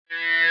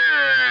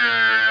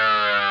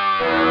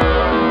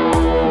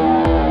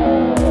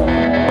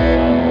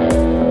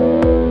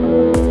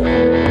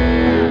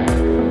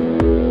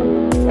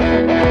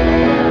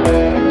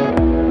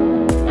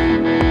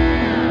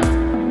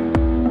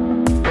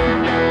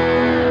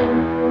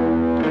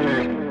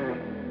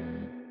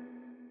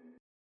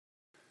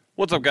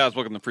What's up, guys?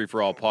 Welcome to Free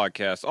For All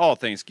Podcast, all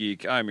things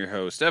geek. I'm your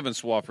host, Evan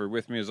Swafford.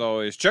 With me, as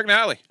always, Chuck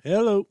Nally.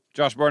 Hello.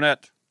 Josh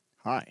Barnett.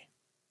 Hi.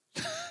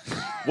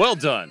 Well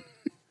done.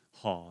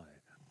 Hi.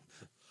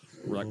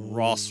 We're like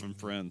Ross from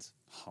Friends.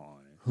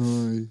 Hi.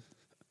 Hi.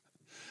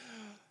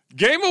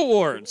 Game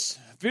Awards.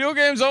 Video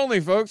games only,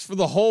 folks, for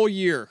the whole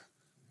year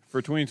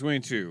for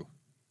 2022.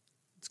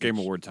 It's Game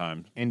Award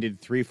time.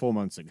 Ended 3 full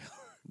months ago.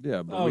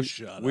 Yeah, but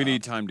we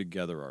need time to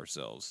gather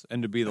ourselves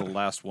and to be the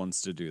last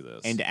ones to do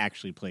this. And to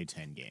actually play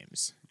 10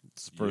 games.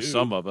 For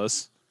some of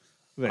us.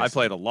 I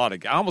played a lot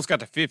of games. I almost got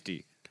to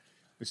 50.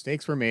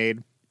 Mistakes were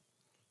made.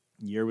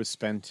 Year was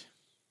spent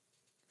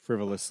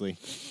frivolously.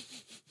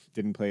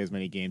 Didn't play as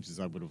many games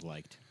as I would have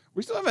liked.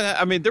 We still haven't had,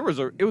 I mean, it was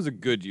a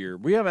good year.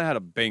 We haven't had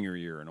a banger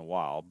year in a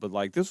while, but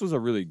like this was a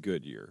really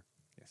good year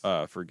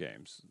for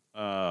games.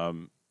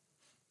 So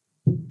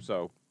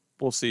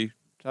we'll see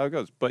how it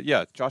goes. But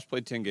yeah, Josh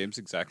played 10 games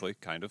exactly,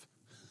 kind of.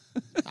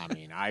 I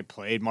mean, I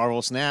played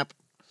Marvel Snap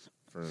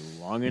for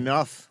long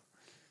enough.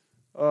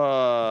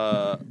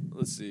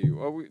 Let's see.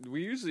 Well,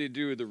 we usually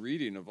do the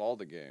reading of all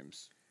the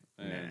games.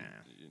 And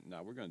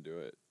now we're going to do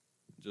it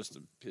just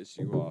to piss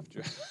you off,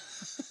 Josh.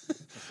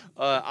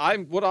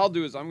 What I'll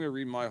do is I'm going to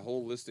read my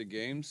whole list of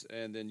games,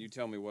 and then you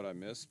tell me what I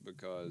missed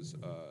because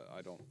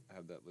I don't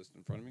have that list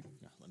in front of me.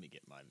 Let me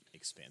get my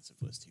expansive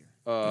list here.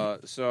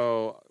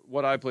 So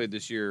what I played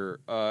this year,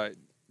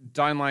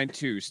 Dying Light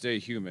 2, Stay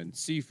Human,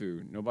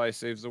 Sifu, Nobody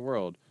Saves the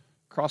World,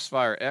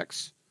 Crossfire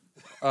X,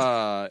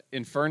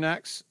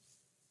 Infernax,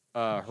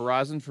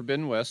 Horizon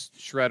Forbidden West,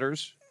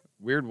 Shredders,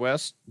 Weird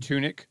West,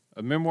 Tunic,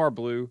 A Memoir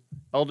Blue,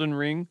 Elden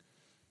Ring,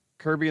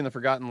 Kirby and the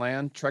Forgotten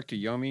Land, Trek to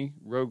Yomi,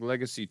 Rogue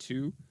Legacy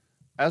 2,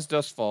 As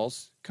Dusk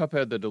Falls,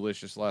 Cuphead the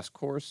Delicious Last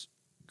Course,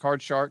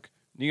 Card Shark,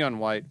 Neon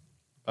White,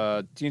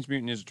 Teenage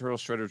Mutant Ninja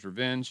Turtles Shredder's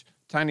Revenge,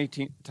 Tiny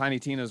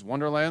Tina's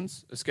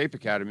Wonderlands, Escape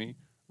Academy,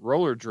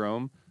 Roller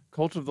Drome,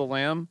 Cult of the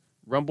Lamb,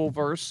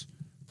 Rumbleverse,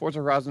 Forza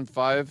Horizon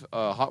 5,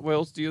 Hot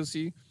Wheels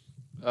DLC,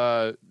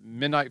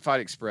 Midnight Fight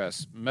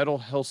Express, Metal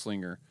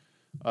Hellslinger,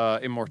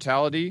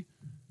 Immortality,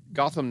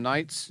 Gotham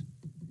Knights,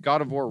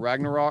 God of War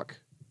Ragnarok,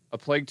 A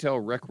Plague Tale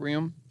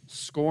Requiem,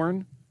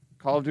 Scorn,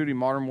 Call of Duty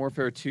Modern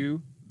Warfare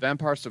 2,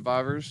 Vampire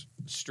Survivors,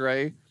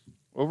 Stray,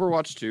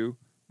 Overwatch 2,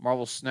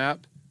 Marvel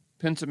Snap,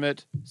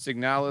 Pentiment,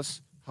 Signalis,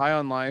 High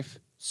on Life,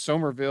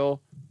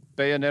 Somerville,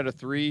 Bayonetta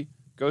 3,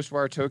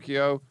 Ghostwire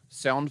Tokyo,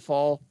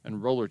 Soundfall,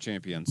 and Roller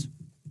Champions.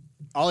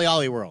 Ollie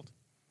Ollie World.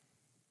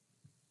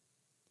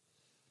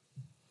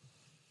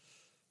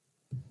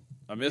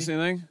 I miss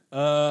anything?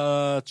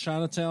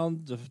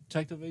 Chinatown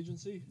Detective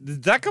Agency.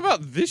 Did that come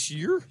out this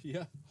year?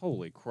 Yeah.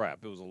 Holy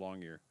crap, it was a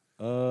long year.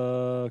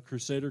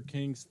 Crusader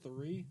Kings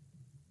 3.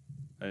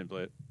 I didn't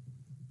play it.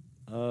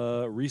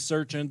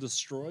 Research and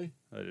Destroy.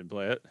 I didn't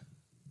play it.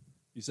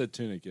 You said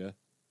Tunic, yeah?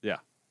 Yeah.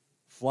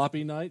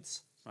 Floppy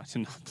Nights. I did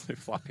not play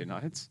Floppy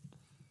Nights.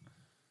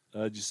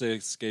 Did you say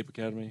Escape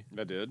Academy?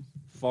 I did.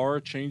 Far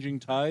Changing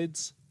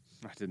Tides.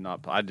 I did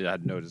not. I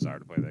had no desire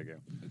to play that game.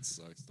 It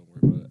sucks.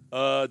 Don't worry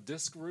about it.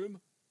 Disc Room.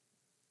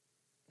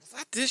 Was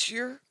that this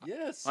year?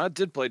 Yes. I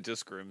did play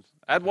Disc Room.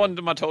 Add one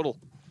to my total.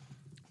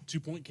 2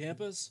 Point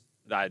Campus.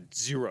 I had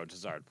zero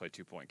desire to play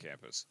 2 Point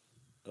Campus.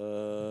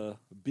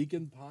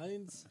 Beacon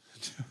Pines.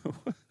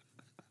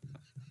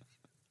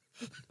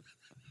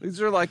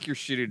 These are like your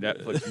shitty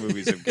Netflix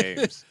movies of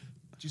games.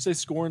 Did you say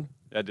Scorn?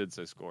 I did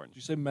say Scorn. Did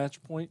you say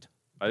Match Point?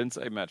 I didn't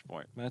say Match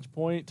Point. Match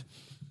Point.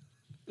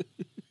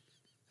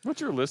 What's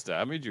your list at?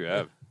 How many did you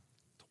have?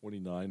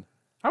 29.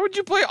 How would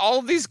you play all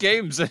of these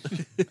games? You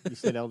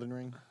said Elden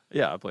Ring?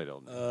 Yeah, I played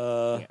Elden Ring.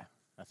 Yeah.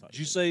 I thought Did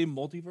you say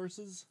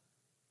Multiverses?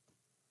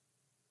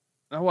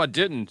 No, I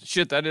didn't.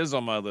 Shit, that is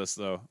on my list,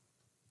 though.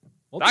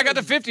 I got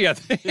to 50, I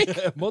think.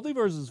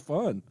 Multiverse is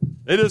fun.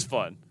 It is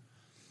fun.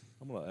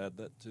 I'm going to add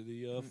that to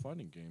the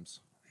fighting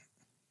games.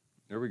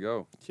 There we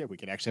go. Yeah, we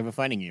could actually have a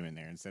fighting game in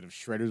there instead of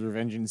Shredder's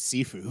Revenge and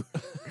Sifu.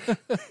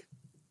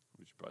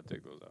 We should probably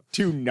take those out.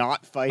 2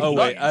 not fighting Oh,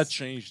 wait, games. I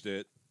changed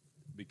it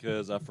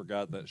because I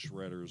forgot that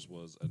Shredders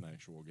was an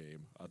actual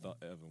game. I thought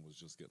Evan was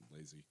just getting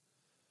lazy.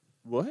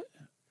 What?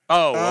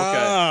 Oh,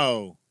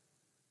 okay.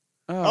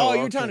 Oh, you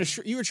were okay. trying to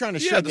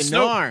shred the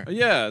Gnar.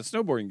 Yeah,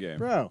 snowboarding game.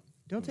 Bro,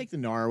 don't take the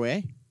Gnar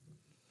away.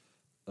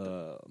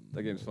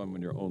 That game's fun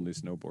when you're only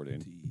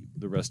snowboarding.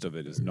 The rest of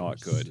it is not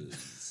good.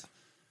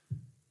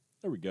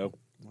 There we go.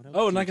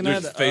 Oh, and I can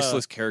There's add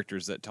faceless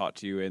characters that talk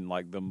to you in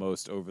like the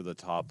most over the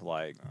top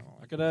like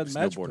I could add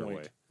Match snowboarder Point.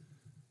 way.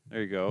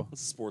 There you go.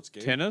 That's a sports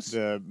game. Tennis.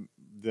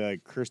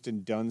 The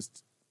Kirsten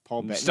Dunst,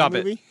 Paul Bettany Stop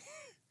it. movie?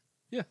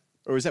 Yeah.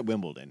 Or was that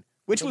Wimbledon?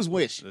 Which was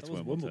which? That's That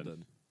was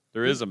Wimbledon.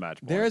 There is a match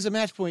point. There is a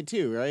match point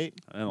too, right?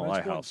 in a Match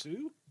lighthouse. Point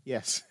 2?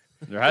 Yes.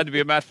 There had to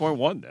be a match point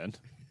 1 then.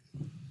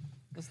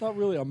 That's not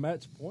really a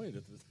match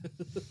point.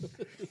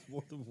 It's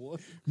more than one.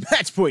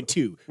 Match point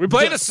 2. We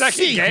played The a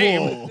second sequel.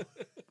 game.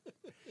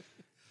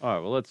 All right,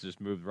 well, let's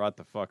just move right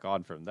the fuck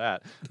on from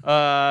that.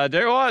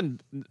 Day one,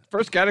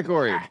 first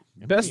category,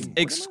 best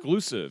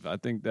exclusive. I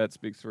think that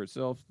speaks for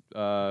itself.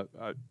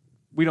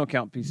 We don't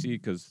count PC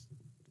because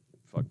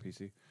fuck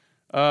PC.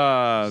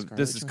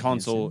 This is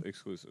console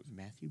exclusive.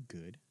 Matthew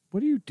Good.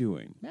 What are you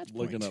doing? Match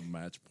Looking point. up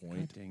match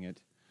point. Dang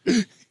it.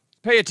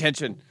 Pay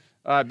attention.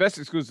 Best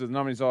exclusive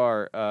nominees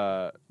are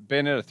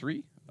Bayonetta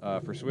 3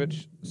 for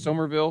Switch,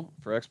 Somerville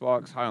for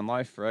Xbox, High on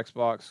Life for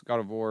Xbox, God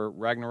of War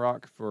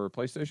Ragnarok for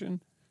PlayStation,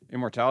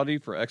 Immortality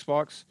for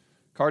Xbox,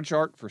 Card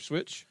Shark for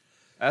Switch,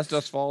 As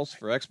Dusk Falls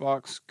for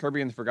Xbox,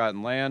 Kirby and the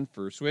Forgotten Land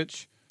for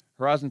Switch,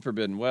 Horizon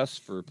Forbidden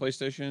West for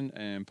PlayStation,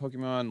 and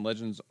Pokemon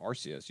Legends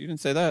Arceus. You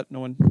didn't say that. No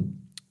one. Did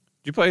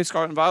you play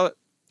Scarlet and Violet?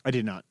 I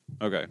did not.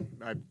 Okay.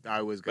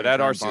 I was But going add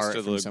to borrow Arceus it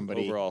to from the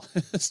somebody. overall.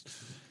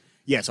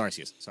 Yes,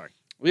 Arceus. Sorry.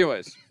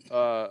 Anyways.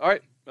 All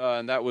right.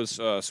 And that was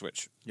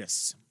Switch.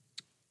 Yes.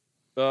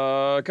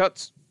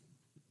 Cuts.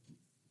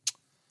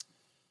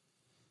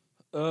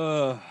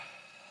 High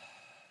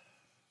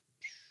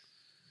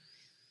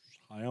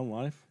on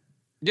Life.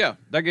 Yeah,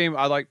 that game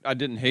I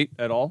didn't hate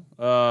at all.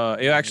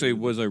 It actually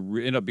was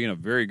ended up being a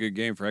very good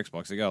game for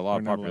Xbox. It got a lot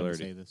of We're not allowed to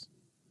popularity. say this.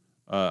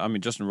 I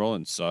mean, Justin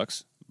Roiland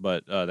sucks,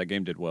 but that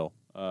game did well.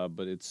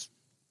 But it's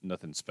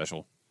nothing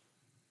special.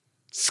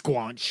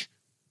 Squanch.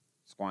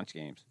 Squanch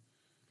games.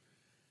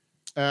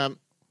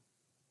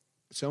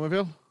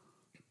 Somerville?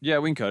 Yeah,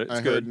 we can cut it. It's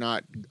I good. heard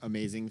not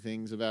amazing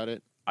things about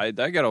it. I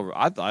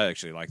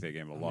actually like that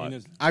game a lot.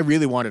 I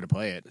really wanted to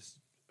play it.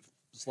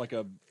 It's like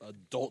a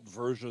adult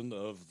version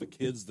of the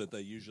kids that they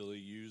usually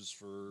use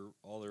for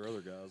all their other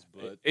guys,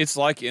 but It's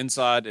like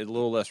Inside, a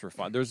little less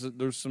refined.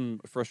 There's some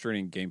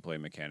frustrating gameplay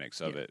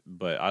mechanics of it,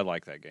 but I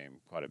like that game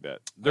quite a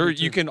bit.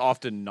 You can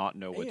often not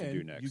know what to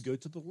do next. You go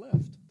to the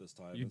left this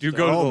time. You do instead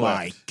go to of- the Oh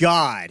my left.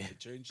 God. They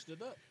changed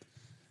it up.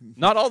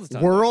 Not all the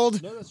time.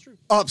 World No, that's true.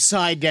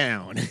 upside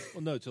down.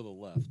 Well, no, to the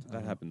left.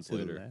 That happens To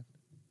the later. left.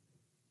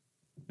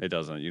 It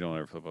doesn't. You don't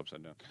ever flip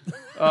upside down.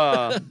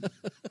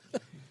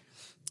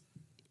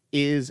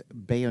 Is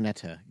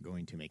Bayonetta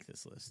going to make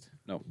this list?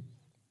 No.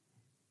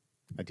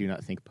 I do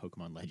not think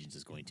Pokemon Legends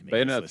is going to make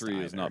this Bayonetta list 3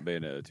 is either. not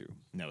Bayonetta 2.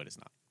 No, it is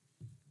not.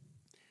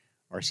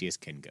 Arceus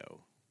can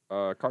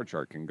go. Card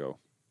Shark can go.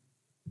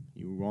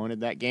 You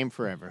wanted that game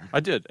forever. I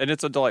did, and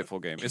it's a delightful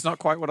game. It's not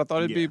quite what I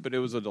thought it'd be, Yeah. but it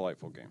was a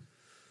delightful game.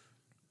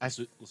 Let's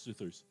do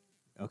threes.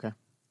 Okay.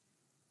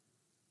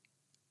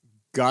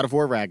 God of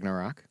War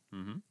Ragnarok,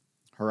 Mm-hmm.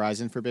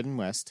 Horizon Forbidden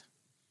West,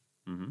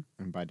 Mm-hmm.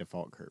 and by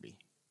default Kirby.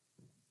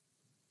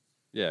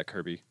 Yeah,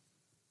 Kirby.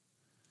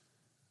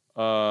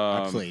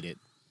 I played it.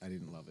 I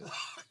didn't love it.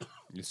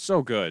 It's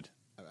so good.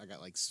 I got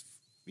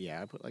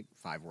I put like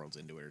 5 worlds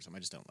into it or something. I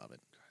just don't love it.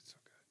 It's so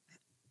good.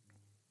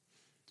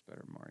 It's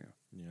better than Mario.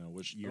 Yeah,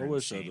 You're I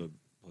wish I'd insane. have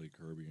played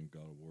Kirby and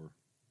God of War.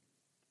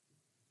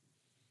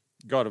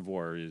 God of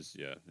War is,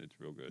 it's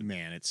real good.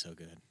 Man, it's so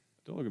good.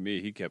 Don't look at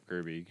me. He kept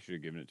Kirby. He should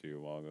have given it to you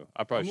a while ago.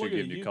 I probably should have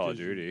given you Call of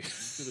Duty. You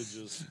could have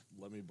just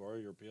let me borrow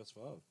your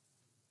PS5.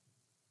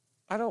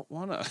 I don't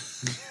want to.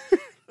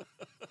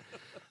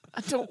 I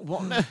don't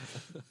want to.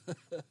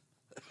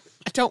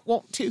 I don't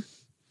want to.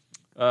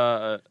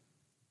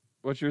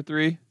 What's your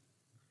 3?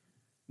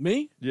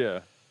 Me? Yeah.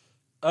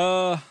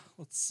 Let's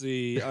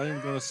see. I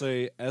am going to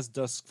say As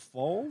Dusk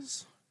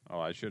Falls. Oh,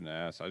 I shouldn't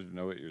ask. I didn't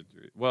know what your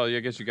 3. Well, I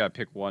guess you got to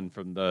pick one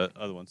from the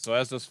other one. So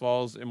As Dusk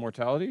Falls,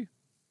 Immortality?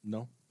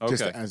 No. Okay.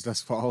 Just As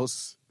Dusk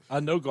Falls.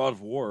 I know God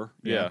of War.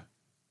 Yeah.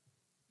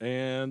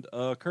 And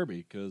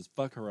Kirby, because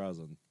fuck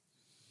Horizon.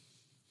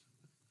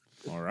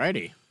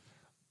 Alrighty.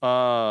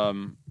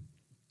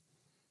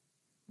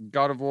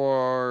 God of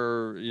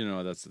War,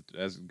 that's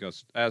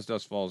As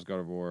Dusk Falls, God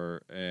of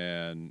War,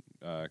 and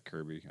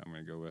Kirby. I'm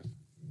going to go with.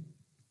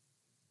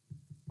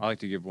 I like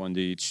to give one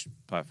to each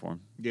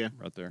platform. Yeah.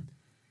 Right there.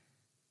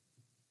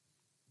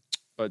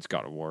 But it's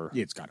God of War.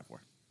 Yeah, it's God of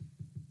War.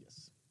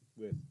 Yes.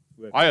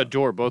 I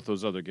adore both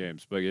those other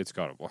games, but it's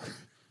God of War.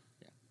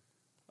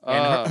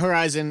 And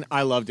Horizon,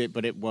 I loved it,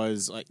 but it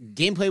was like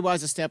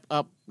gameplay-wise a step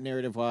up,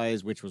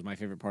 narrative-wise, which was my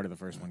favorite part of the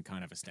first one,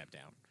 kind of a step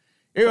down.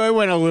 It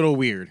went a little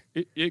weird.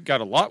 It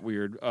got a lot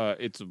weird.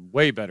 It's a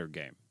way better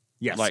game.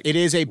 Yes, Like, it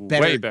is a way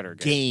better, better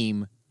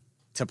game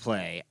to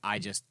play.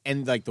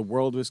 And the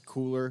world was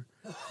cooler.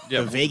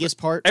 Yeah, The Vegas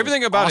part,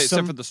 everything was about it awesome.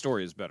 except for the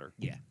story is better.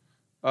 Yeah.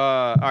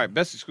 All right,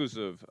 best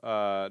exclusive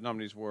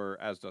nominees were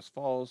As Dusk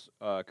Falls,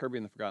 Kirby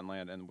and the Forgotten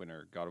Land, and the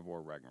winner God of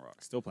War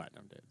Ragnarok. Still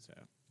platinumed it. So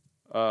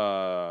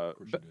Of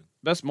course you did.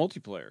 Best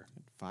multiplayer.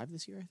 5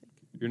 this year, I think.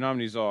 Your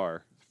nominees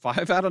are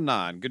 5 out of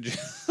 9. Good job.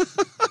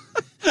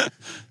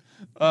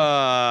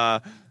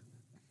 I'm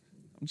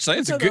saying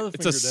it's a Put that other good.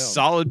 It's a finger down.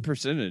 solid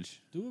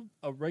percentage. Do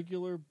a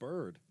regular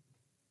bird.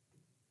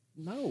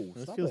 No,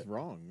 That stop feels it.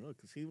 wrong. Look,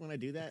 see when I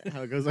do that,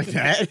 how it goes like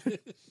that.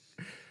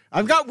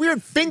 I've got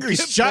weird fingers.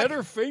 Get Shut.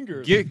 better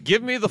fingers.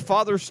 Give me the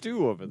Father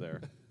Stew over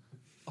there.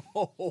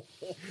 Oh,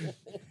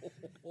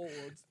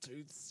 it's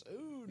too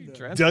soon.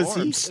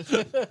 Does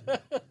he?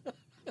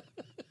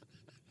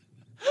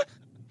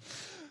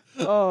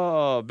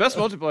 Oh, best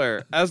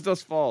multiplayer. As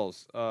Dusk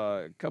Falls.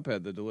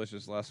 Cuphead, The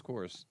Delicious Last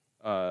Course.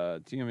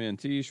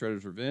 TMNT,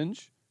 Shredder's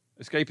Revenge.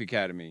 Escape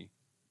Academy.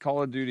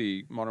 Call of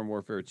Duty, Modern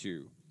Warfare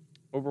 2.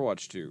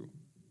 Overwatch 2.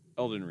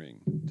 Elden Ring.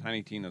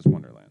 Tiny Tina's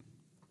Wonderland.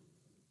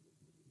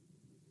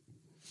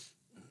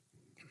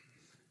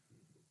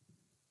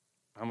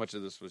 How much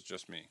of this was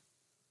just me?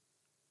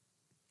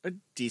 A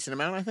decent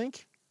amount, I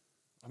think.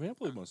 I mean, I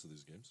played most of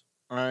these games.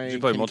 Did you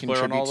play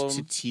multiplayer on all of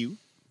them? To two.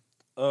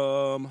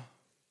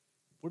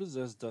 What is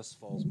As Dust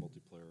Falls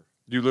multiplayer?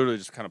 You literally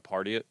just kind of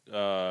party it,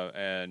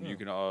 and you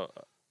can all.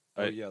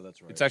 Oh yeah,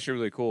 that's right. It's actually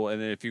really cool.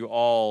 And then if you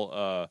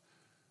all,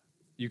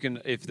 you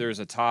can, if there's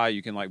a tie,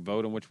 you can like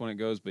vote on which one it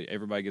goes. But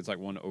everybody gets like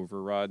one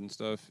override and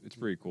stuff. It's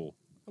pretty cool.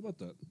 How about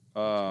that?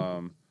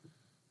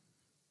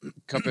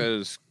 Cuphead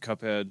is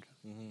Cuphead.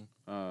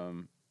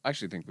 Mm-hmm. I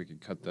actually think we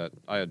could cut that.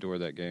 I adore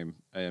that game,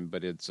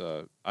 but it's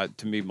to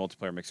me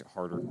multiplayer makes it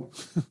harder.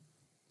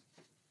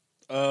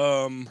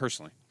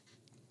 Personally,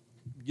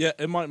 yeah,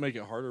 it might make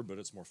it harder, but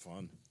it's more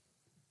fun.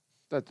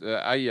 That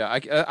I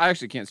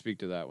actually can't speak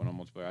to that one on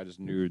multiplayer. I just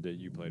knew that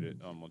you played it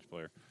on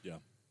multiplayer. Yeah.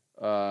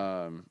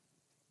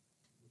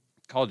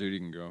 Call of Duty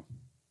can go.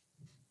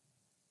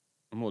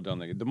 I'm a little down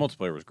there. The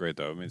multiplayer was great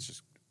though. I mean, it's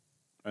just,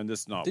 and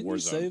this is not Didn't Warzone. you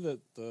say that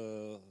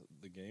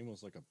the game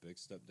was like a big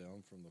step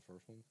down from the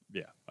first one?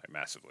 Yeah, like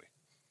massively.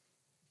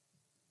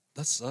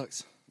 That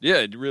sucks. Yeah,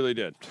 it really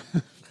did.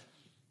 It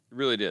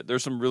really did.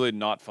 There's some really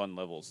not fun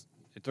levels.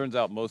 It turns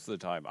out most of the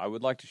time, I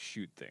would like to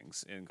shoot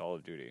things in Call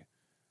of Duty.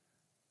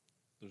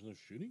 There's no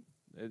shooting?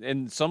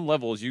 In some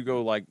levels, you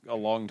go like a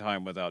long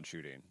time without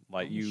shooting.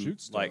 Like you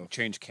shoot stuff. like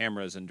change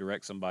cameras and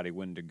direct somebody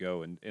when to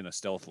go in a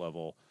stealth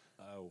level.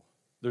 Oh.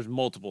 There's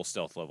multiple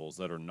stealth levels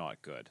that are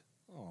not good.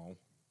 Oh.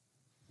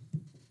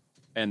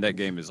 And that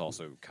game is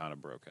also kind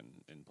of broken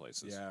in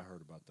places. Yeah, I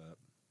heard about that.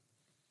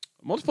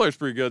 Multiplayer's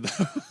pretty good,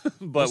 though.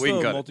 But What's we can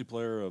the cut it.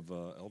 multiplayer of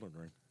Elden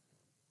Ring?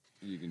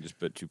 You can just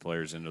put 2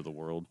 players into the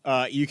world.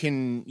 You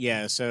can,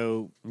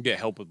 so You can get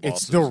help with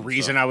bosses. it's the and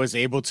reason stuff. I was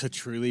able to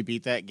truly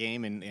beat that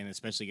game and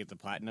especially get the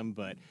platinum.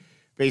 But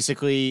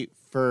basically,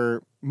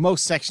 for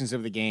most sections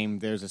of the game,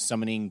 there's a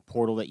summoning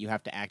portal that you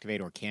have to activate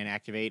or can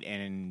activate.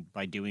 And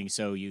by doing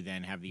so, you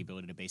then have the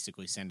ability to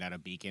basically send out a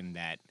beacon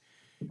that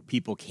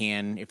people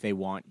can, if they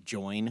want,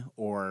 join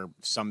or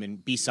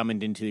be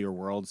summoned into your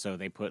world. So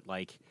they put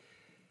like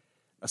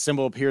a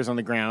symbol appears on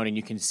the ground and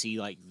you can see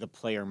like the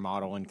player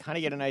model and kind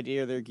of get an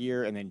idea of their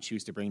gear and then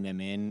choose to bring them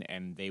in,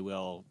 and they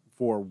will,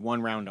 for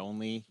 1 round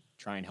only,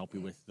 try and help you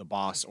with the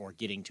boss or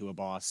getting to a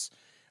boss.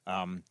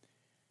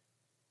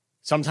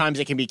 Sometimes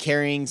it can be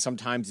carrying,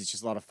 sometimes it's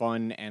just a lot of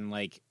fun, and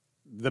like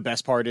the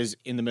best part is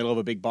in the middle of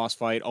a big boss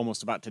fight,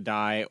 almost about to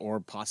die or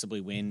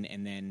possibly win,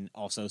 and then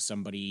also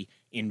somebody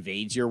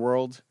invades your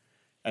world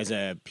as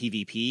a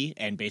PvP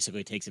and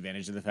basically takes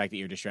advantage of the fact that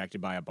you're distracted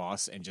by a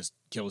boss and just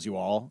kills you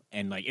all.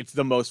 And like it's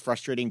the most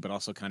frustrating but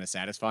also kind of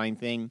satisfying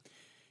thing.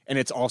 And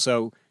it's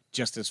also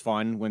just as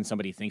fun when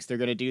somebody thinks they're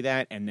going to do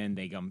that and then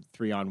they come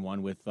 3-on-1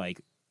 with like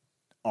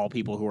all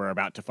people who are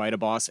about to fight a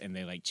boss and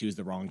they like choose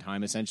the wrong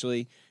time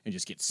essentially and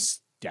just get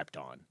stepped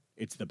on.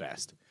 It's the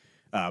best.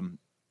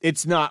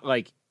 It's not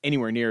like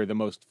anywhere near the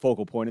most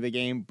focal point of the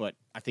game, but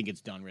I think it's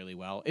done really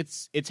well.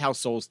 It's how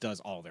Souls does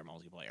all their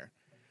multiplayer.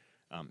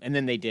 And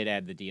then they did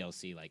add the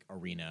DLC, like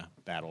arena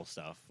battle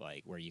stuff,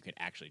 like where you could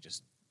actually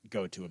just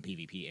go to a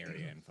PvP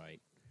area and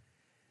fight.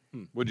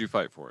 Would you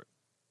fight for it?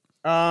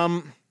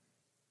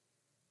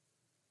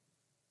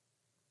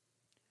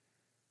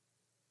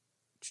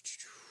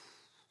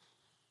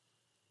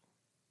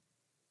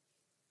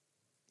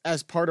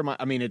 As part of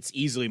it's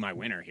easily my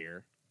winner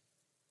here.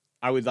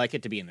 I would like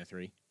it to be in the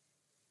 3.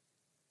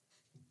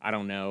 I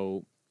don't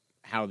know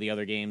how the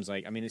other games,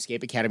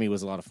 Escape Academy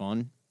was a lot of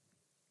fun,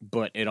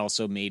 but it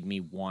also made me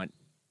want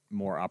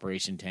more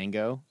Operation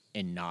Tango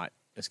and not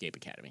Escape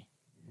Academy.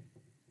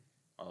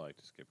 I like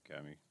Escape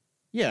Academy.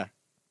 Yeah.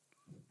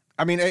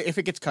 I mean, if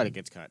it gets cut, it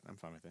gets cut. I'm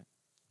fine with it.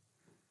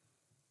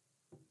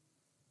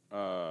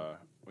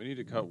 We need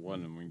to cut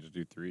 1 and we can just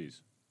do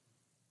 3s.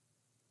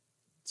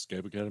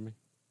 Escape Academy?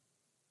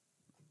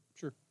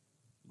 Sure.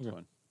 That's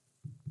fine.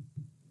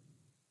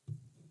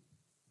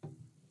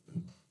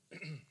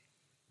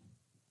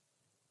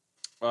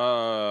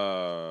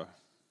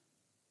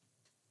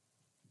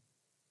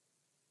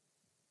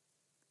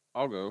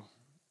 I'll go.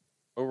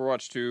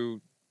 Overwatch 2,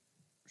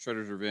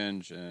 Shredder's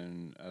Revenge,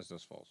 and As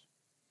Dust Falls.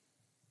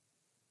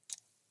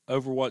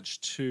 Overwatch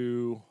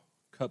 2,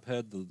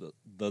 Cuphead,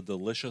 the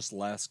Delicious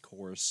Last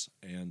Course,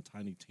 and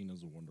Tiny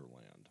Tina's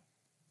Wonderland.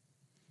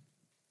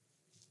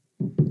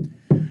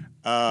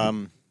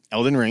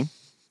 Elden Ring.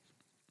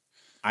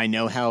 I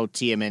know how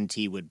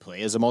TMNT would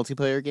play as a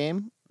multiplayer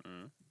game.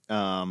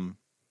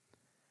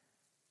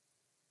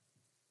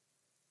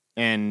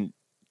 And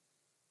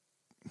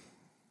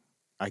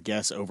I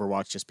guess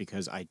Overwatch, just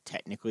because I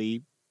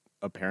technically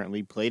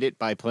apparently played it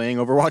by playing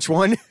Overwatch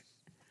 1.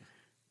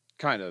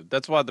 Kind of.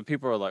 That's why the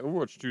people are like,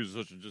 Overwatch 2 is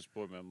such a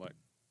disappointment. I'm like,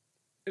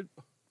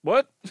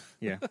 what?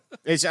 Yeah.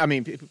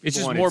 People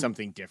just wanted more-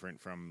 something different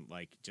from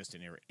like just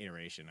an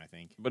iteration, I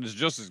think. But it's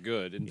just as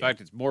good. In Yeah. fact,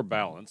 it's more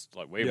balanced,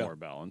 like way Yeah. more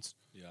balanced.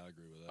 Yeah, I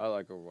agree with that. I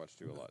like Overwatch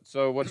 2 a lot.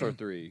 So what's our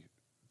 3?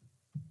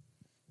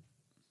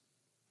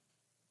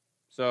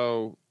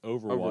 So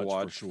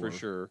Overwatch for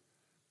sure.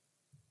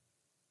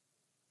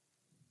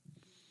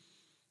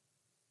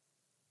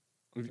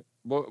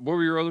 What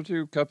were your other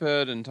 2?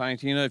 Cuphead and Tiny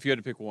Tina? If you had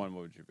to pick one,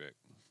 what would you pick?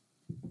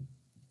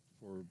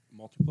 or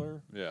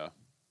multiplayer? Yeah.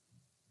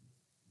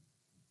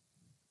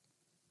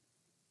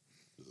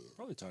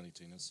 Probably Tiny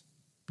Tina's.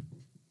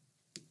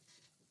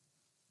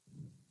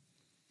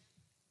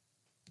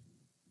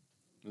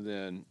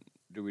 Then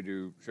do we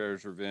do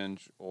Shredder's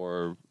Revenge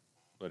or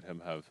let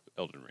him have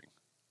Elden Ring?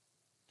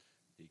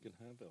 He can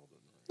have Elden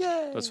Ring.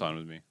 Yay! That's fine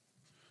with me.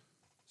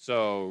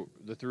 So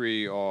the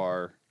three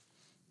are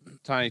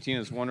Tiny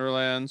Tina's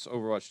Wonderlands,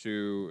 Overwatch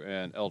 2,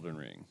 and Elden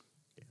Ring.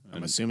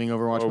 I'm assuming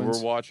Overwatch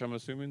wins. Overwatch, I'm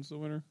assuming, is the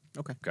winner.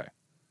 Okay.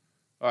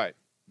 All right.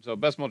 So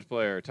best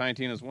multiplayer: Tiny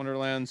Tina's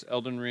Wonderlands,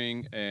 Elden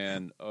Ring,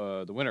 and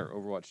the winner,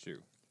 Overwatch 2.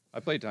 I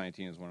played Tiny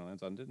Tina's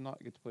Wonderlands. I did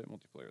not get to play it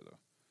multiplayer though.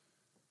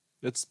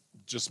 It's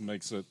just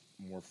makes it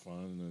more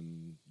fun,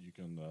 and you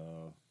can.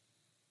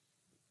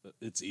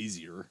 It's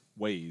easier,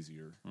 way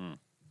easier.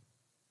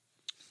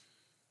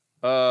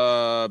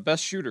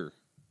 Best shooter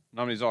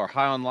nominees are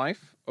High on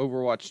Life,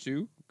 Overwatch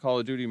 2, Call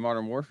of Duty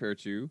Modern Warfare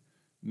 2,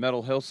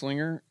 Metal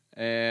Hellslinger,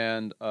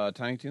 and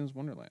Tiny Tina's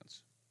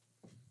Wonderlands.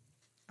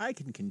 I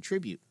can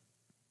contribute.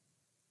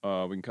 We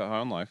can cut High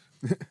on Life.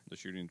 The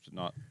shooting's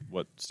not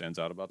what stands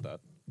out about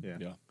that.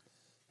 Yeah.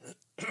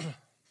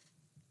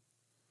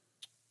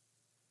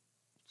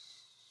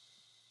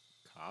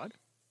 COD?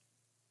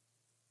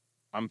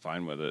 I'm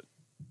fine with it.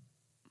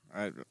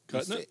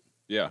 Cutting it?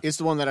 Yeah. It's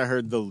the one that I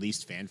heard the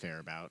least fanfare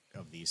about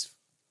of these.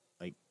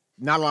 Like,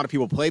 not a lot of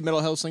people played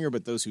Metal Hellslinger,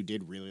 but those who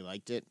did really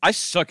liked it. I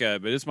suck at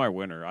it, but it's my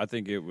winner. I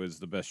think it was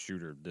the best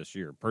shooter this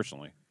year,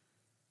 personally.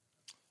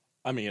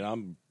 I mean,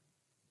 I'm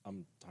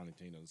Tiny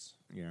Tina's.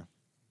 Yeah.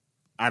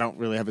 I don't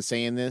really have a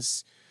say in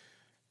this.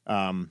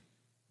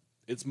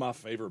 It's my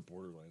favorite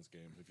Borderlands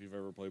game. If you've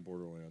ever played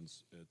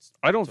Borderlands, it's.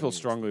 I don't to me, feel it's the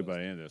strongly best. about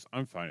any of this.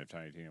 I'm fine if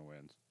Tiny Tina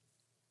wins.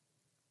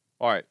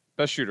 All right.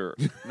 Best shooter.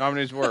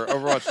 Nominees were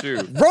Overwatch 2,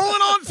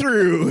 Rolling on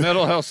through!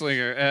 Metal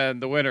Hellslinger,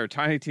 and the winner,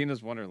 Tiny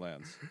Tina's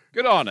Wonderlands.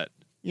 Good on it.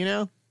 You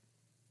know?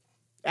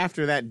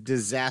 After that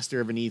disaster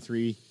of an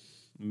E3,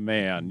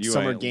 Man, you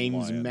Summer ain't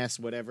Games lying. mess,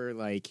 whatever,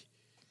 like...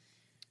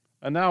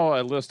 And now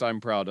a list I'm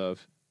proud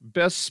of.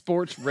 Best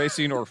sports,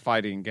 racing, or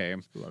fighting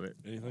game. Love it.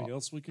 Anything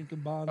else we can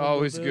combine?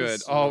 Always into good.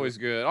 this, or- Always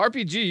good.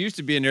 RPG used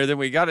to be in there, then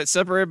we got it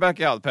separated back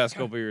out the past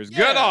couple of years.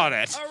 Good on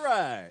it. All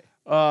right.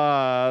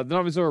 The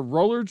nominees are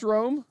Roller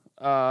Drome,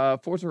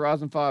 Forza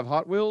Horizon 5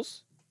 Hot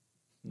Wheels,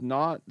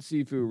 not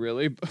Sifu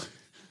really.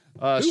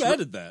 Who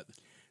added that?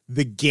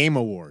 The Game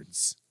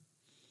Awards.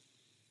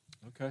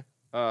 Okay.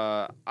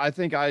 I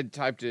think I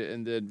typed it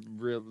and then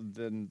was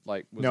No,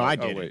 like, I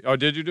did oh, wait. it. Oh,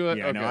 did you do it?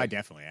 Yeah, okay. no, I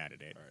definitely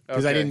added it.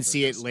 Because I Okay. didn't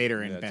see it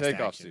later in Yeah, Best take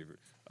off Action.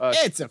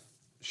 Sifu. It's a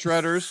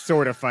Shredders,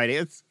 sort of fight.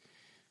 It's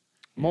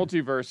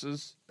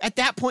Multiverses. At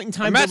that point in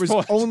time, match there was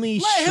point. only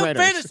Let him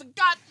Shredders. finish the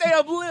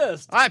goddamn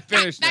list. I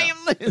finished now.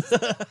 Damn list.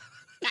 God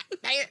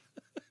damn it.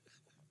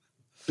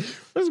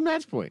 What's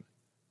match point?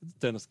 It's a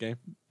tennis game.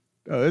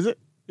 Oh, is it?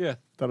 Yeah,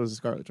 Thought it was a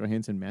Scarlett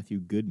Johansson Matthew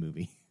Good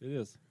movie it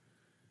is.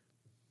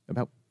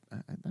 about. I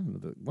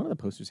don't know. One of the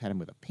posters had him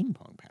with a ping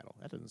pong paddle.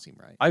 That doesn't seem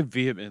right. I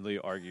vehemently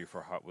argue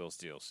for Hot Wheels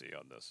DLC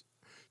on this.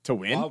 To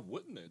win? Why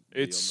wouldn't it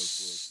be on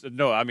this It's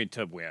no, I mean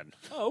to win.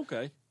 list? Oh,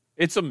 okay.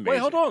 It's amazing. Wait,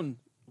 hold on.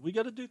 We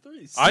got to do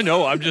threes. I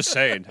know. I'm just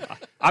saying.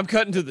 I'm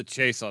cutting to the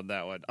chase on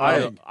that one.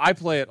 I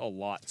play it a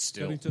lot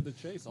still. Cutting to the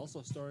chase,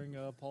 also starring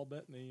Paul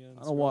Bettany. And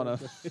I don't wanna.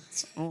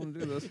 Scarlett I want to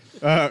do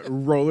this.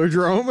 Roller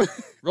Drome.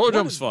 Roller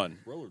Drome's fun.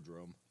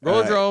 Rollerdrome.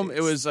 Roller Drome.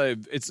 It's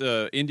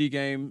a indie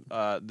game.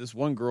 This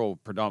one girl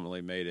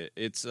predominantly made it.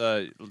 It's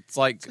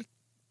like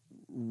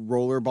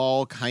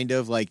Rollerball, kind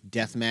of like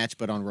deathmatch,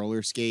 but on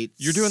roller skates.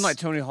 you're doing like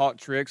Tony Hawk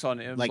tricks on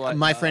like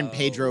my friend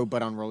Pedro,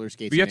 but on roller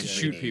skates. But you have and to in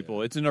shoot 3D.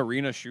 people. It's an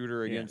arena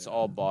shooter against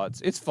all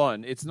bots. It's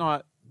fun. It's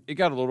not. It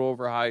got a little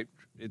overhyped.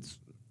 It's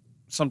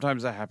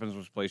sometimes that happens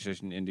with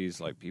PlayStation indies.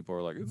 Like people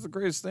are like, "It's the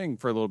greatest thing"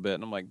 for a little bit,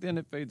 and I'm like, then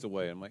it fades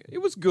away. I'm like, it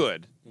was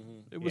good.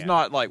 It was Yeah.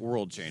 not like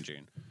world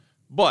changing,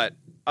 but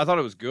I thought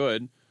it was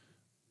good.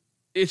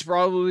 It's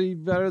probably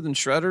better than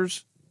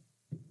Shredders.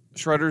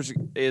 Shredders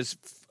is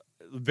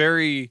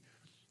very.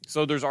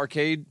 So there's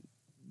arcade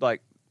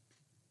like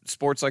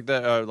sports like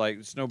that, like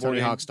snowboarding, Tony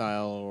Hawk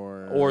style,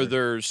 or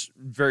there's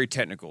very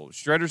technical.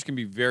 Shredders can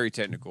be very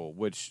technical,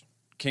 which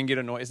can get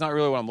annoying. It's not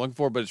really what I'm looking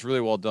for, but it's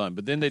really well done.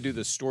 But then they do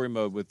this story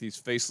mode with these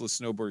faceless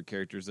snowboard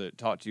characters that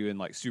talk to you in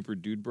like Super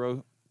Dude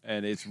Bro,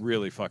 and it's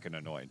really fucking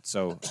annoying.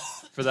 So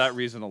for that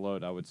reason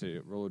alone, I would say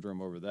Roller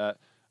Drum over that.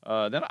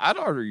 Then I'd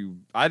argue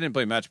I didn't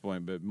play Match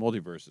Point, but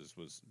Multiverses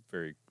was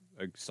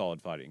a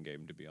solid fighting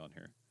game to be on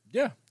here.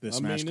 Yeah, The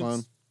Smash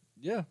clone?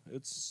 Yeah,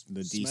 it's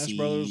the Smash DC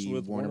Brothers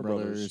with Warner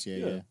Brothers.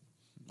 Yeah.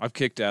 I've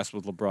kicked ass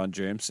with LeBron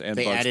James and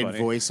They Bugs added Bunny.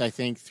 voice, I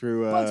think,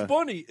 through. Bugs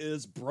Bunny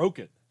is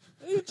broken.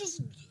 It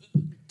just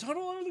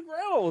tunnel under the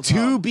ground all the To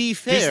time. be He's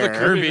fair, the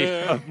Kirby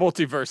of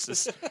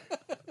Multiverses.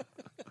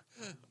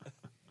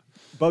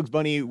 Bugs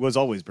Bunny was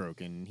always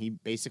broken. He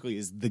basically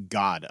is the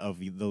god of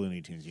the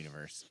Looney Tunes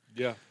universe.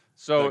 Yeah.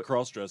 So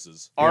cross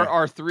dresses.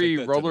 our three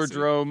Take that, Roller Tennessee.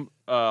 Drome,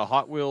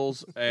 Hot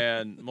Wheels,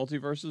 and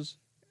Multiverses.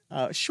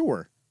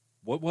 Sure.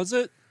 What was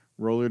it?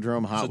 Roller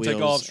Drome, Hot So Wheels,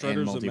 take off and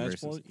Shredders and Match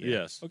Multiverses. Point? Yeah.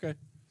 Yes. Okay.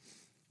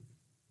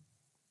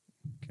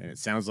 And it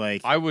sounds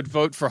like I would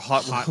vote for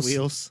Hot Wheels.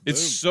 Wheels.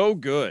 It's so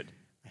good.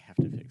 I have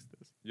to fix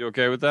this. You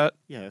okay with that?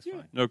 Yeah, that's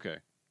fine. Okay.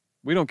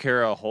 We don't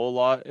care a whole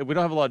lot. We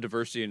don't have a lot of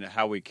diversity in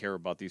how we care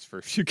about these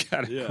first few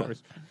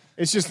categories.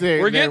 It's just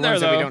We're getting there,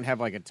 ones that we though. don't have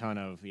like a ton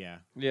of. Yeah.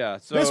 Yeah.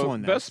 So This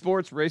one, though. best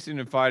sports racing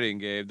and fighting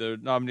game. The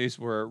nominees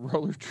were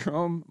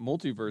Rollerdrome,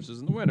 Multiverses,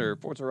 and the winner,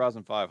 Forza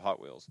Horizon 5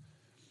 Hot Wheels.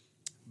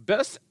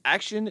 Best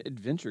action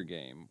adventure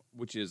game,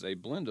 which is a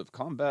blend of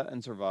combat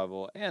and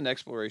survival and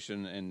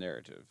exploration and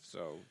narrative.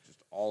 So just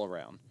all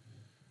around.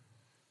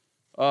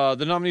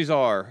 The nominees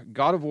are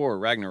God of War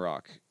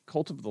Ragnarok,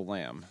 Cult of the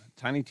Lamb,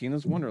 Tiny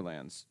Tina's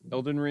Wonderlands,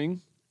 Elden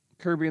Ring,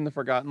 Kirby and the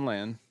Forgotten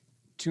Land,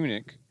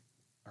 Tunic,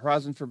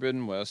 Horizon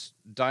Forbidden West,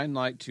 Dying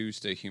Light 2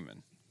 Stay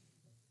Human.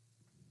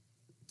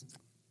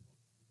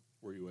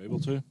 Were you able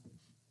to?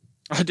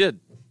 I did.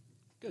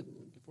 Good.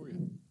 Good for you.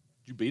 Did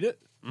you beat it?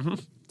 Mm-hmm.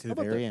 To the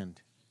very end.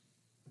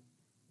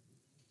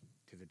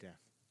 To the death.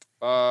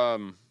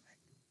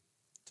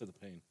 To the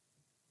pain.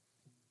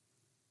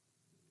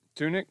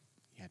 Tunic,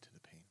 Yeah, to the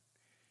pain.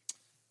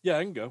 Yeah,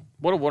 I can go.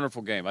 what a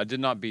wonderful game. I did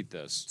not beat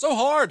this. So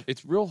hard.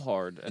 It's real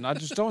hard, and I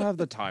just don't have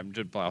the time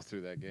to plow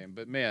through that game.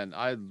 But, man,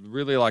 I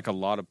really like a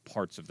lot of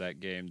parts of that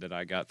game that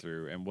I got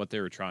through and what they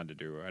were trying to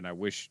do, and I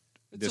wish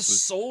It's this a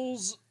was...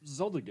 Souls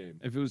Zelda game.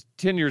 If it was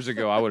 10 years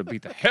ago, I would have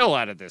beat the hell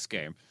out of this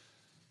game.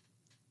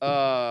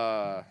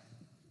 Then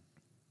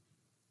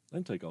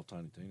take off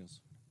Tiny Tina's.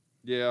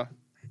 Yeah.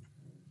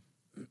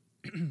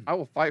 I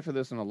will fight for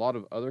this in a lot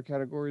of other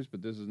categories,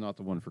 but this is not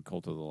the one for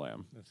Cult of the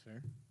Lamb. That's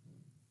fair.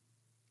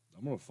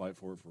 I'm gonna fight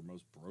for it for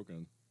most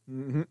broken.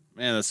 Mm-hmm.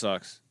 Man, that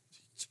sucks.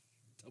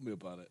 Tell me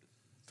about it.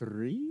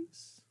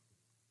 Threes?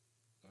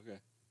 Okay.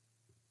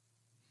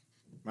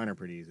 Mine are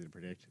pretty easy to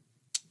predict.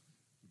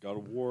 God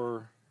of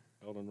War,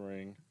 Elden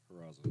Ring,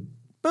 Horizon.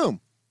 Boom.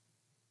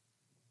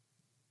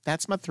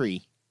 That's my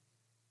 3.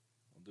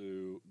 I'll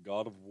do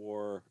God of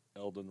War,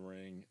 Elden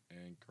Ring,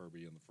 and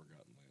Kirby and the Forgotten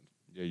Land.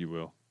 Yeah, you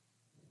will.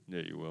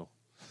 Yeah, you will.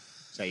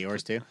 Is that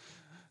yours too?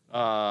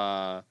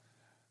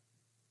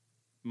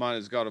 Mine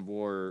is God of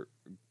War,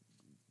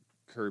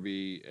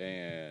 Kirby,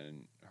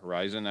 and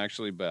Horizon,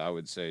 actually, but I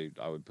would say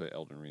I would put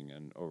Elden Ring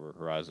in over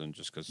Horizon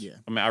just because, Yeah.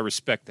 I mean, I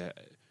respect that.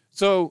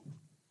 So,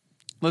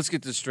 let's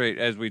get this straight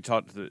as we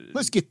talked.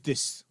 Let's get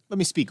this. Let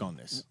me speak on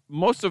this.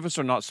 Most of us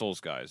are not Souls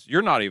guys.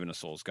 You're not even a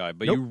Souls guy,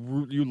 but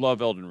Nope. you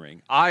love Elden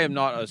Ring. I am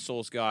not a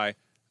Souls guy.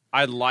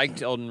 I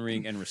liked Elden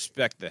Ring and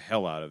respect the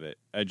hell out of it.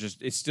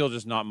 It's still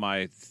just not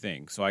my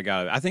thing. So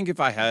I think if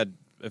I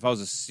was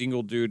a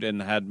single dude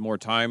and had more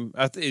time,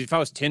 if I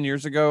was 10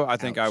 years ago, I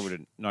think I would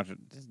have not. It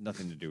has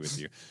nothing to do with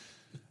you.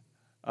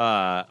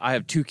 I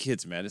have 2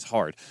 kids, man. It's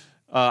hard.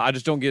 I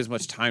just don't get as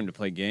much time to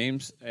play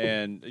games,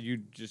 and you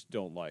just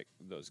don't like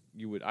those.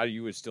 You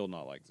would still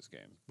not like this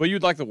game, but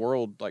you'd like the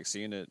world, like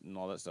seeing it and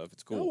all that stuff.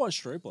 It's cool. I'll watch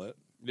Stray play it.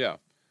 Yeah.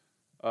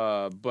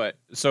 But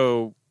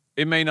so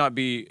it may not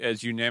be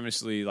as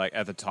unanimously like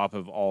at the top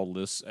of all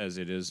lists as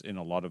it is in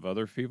a lot of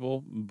other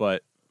people,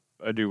 but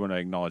I do want to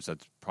acknowledge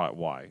that's probably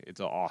why. It's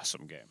an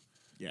awesome game.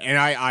 Yeah, and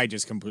I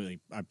just completely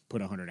I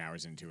put 100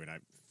 hours into it. I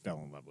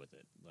fell in love with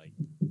it, like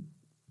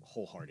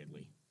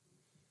wholeheartedly.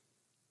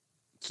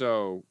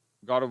 So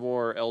God of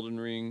War, Elden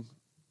Ring,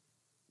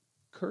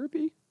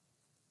 Kirby?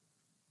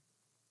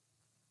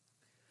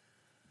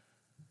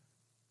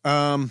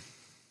 I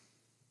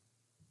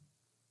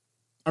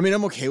mean,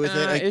 I'm okay with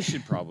it. It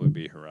should probably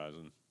be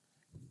Horizon.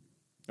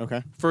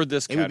 Okay. For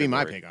this It category. would be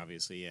my pick,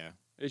 obviously, yeah.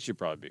 It should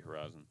probably be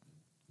Horizon.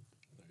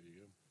 There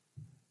you go.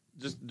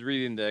 Just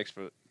reading the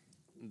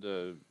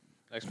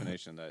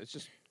explanation of that, it's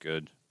just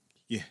good.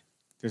 Yeah.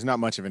 There's not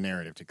much of a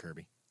narrative to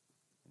Kirby.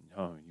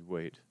 No, you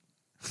wait.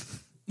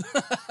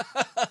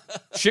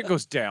 Shit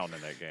goes down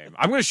in that game.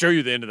 I'm going to show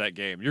you the end of that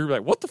game. You're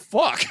like, what the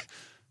fuck?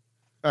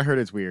 I heard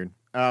it's weird.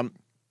 Damn.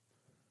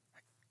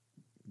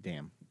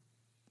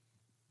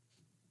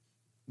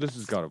 This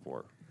is God of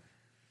War.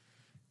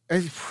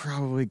 It's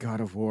probably God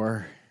of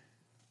War.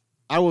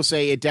 I will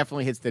say it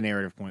definitely hits the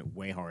narrative point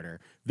way harder.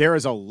 There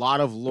is a lot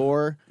of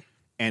lore,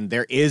 and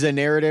there is a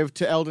narrative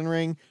to Elden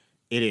Ring.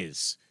 It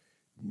is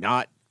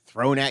not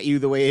thrown at you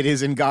the way it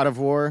is in God of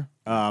War.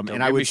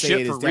 And I would say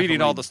shit it for is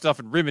reading all definitely- the stuff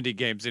in Remedy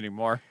games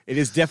anymore. It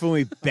is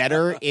definitely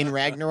better in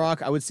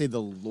Ragnarok. I would say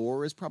the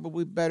lore is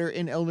probably better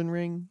in Elden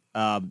Ring.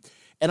 And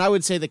I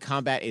would say the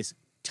combat is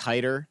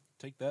tighter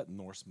Take that,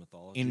 Norse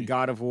mythology. in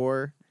God of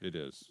War It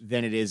is.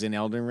 than it is in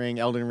Elden Ring.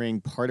 Elden Ring,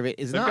 part of it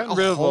is They've not gotten a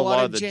rid of a whole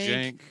lot of the jank,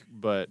 jank,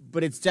 but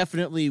but it's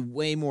definitely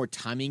way more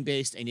timing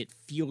based, and it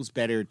feels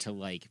better to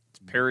like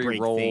parry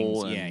break roll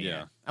things. and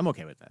Yeah. I'm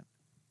okay with that.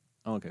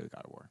 I'm okay with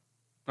God of War.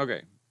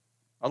 Okay.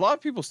 A lot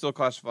of people still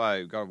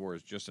classify God of War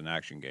as just an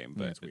action game,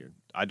 but That's weird.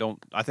 I don't.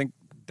 I think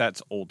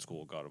that's old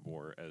school God of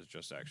War as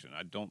just action.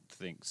 I don't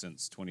think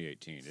since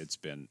 2018 it's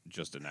been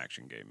just an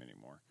action game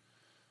anymore.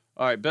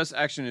 All right, best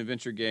action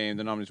adventure game.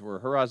 The nominees were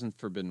Horizon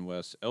Forbidden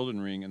West,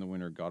 Elden Ring, and the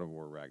winner God of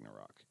War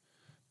Ragnarok.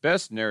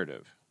 Best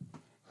narrative.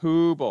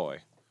 Hoo boy.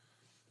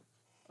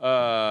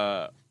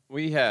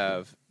 We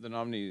have the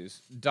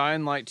nominees: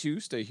 Dying Light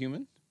 2, Stay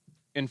Human,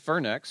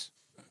 Infernex,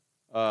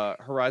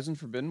 Horizon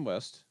Forbidden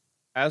West,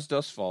 As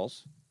Dusk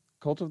Falls,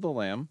 Cult of the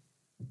Lamb,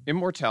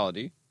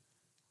 Immortality,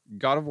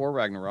 God of War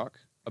Ragnarok,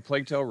 A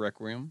Plague Tale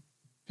Requiem,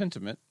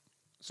 Pentiment,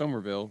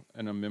 Somerville,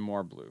 and A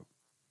Memoir Blue.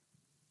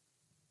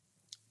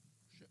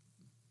 Shit.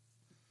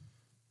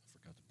 I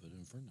forgot to put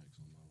Infernax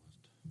on my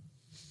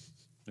list.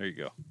 There you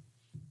go.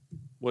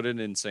 What an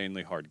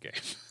insanely hard game.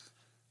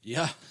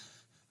 Yeah.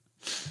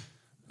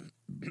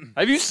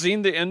 Have you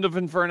seen the end of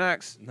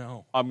Infernax?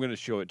 No. I'm going to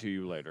show it to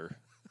you later.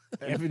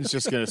 Evan's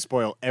just going to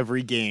spoil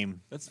every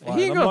game. That's He fine.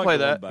 ain't I'm gonna not play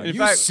going that. back. In You've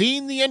fact-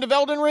 seen the end of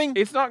Elden Ring?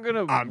 It's not going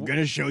to... I'm going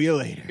to show you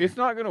later. It's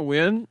not going to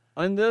win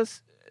on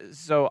this,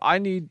 so I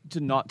need to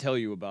not tell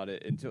you about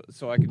it until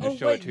so I can just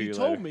show it to you you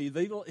later. told me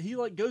he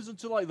goes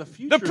into like the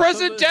future. The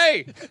present so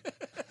that- day!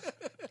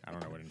 I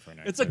don't know what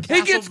Infernax It's a is.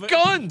 He gets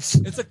guns!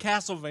 It's a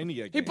Castlevania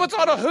game. He puts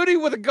on a hoodie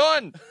with a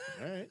gun!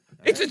 All right.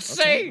 It's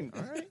insane!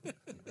 All right.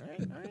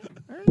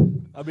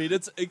 I mean,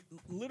 it's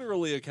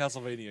literally a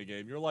Castlevania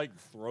game. You're like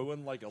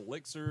throwing like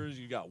elixirs.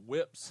 You got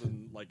whips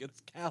and like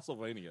it's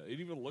Castlevania. It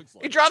even looks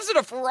like. He drives in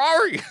a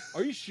Ferrari!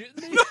 Are you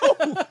shitting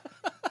me?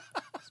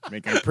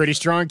 Making a pretty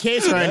strong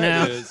case right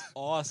now. That is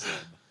awesome.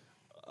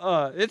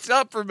 It's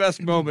up for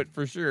best moment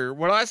for sure.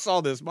 When I saw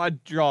this, my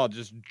jaw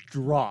just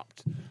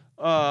dropped.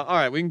 All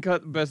right, we can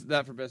cut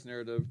that for best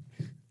narrative.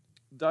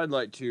 Dying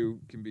Light 2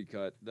 can be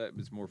cut. That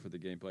is more for the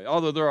gameplay.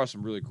 Although there are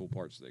some really cool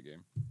parts of that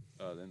game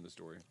in the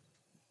story.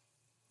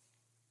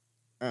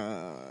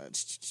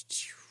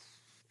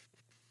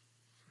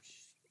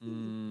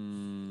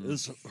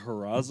 Is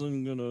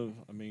Horizon gonna?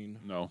 I mean,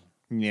 No.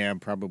 Yeah,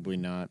 probably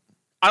not.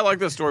 I like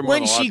this story more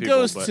When than a lot she of people,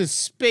 goes but to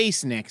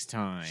space next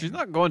time. she's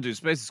not going to.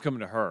 Space is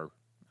coming to her.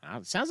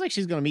 It sounds like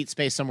she's going to meet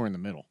space somewhere in the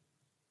middle.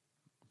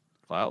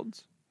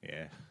 Clouds?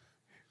 Yeah.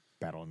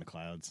 Battle in the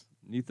clouds.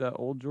 Neath that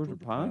old Georgia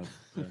pine?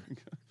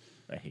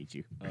 I hate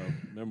you.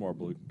 Memoir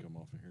Blue can come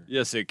off of here.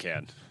 Yes, it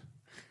can.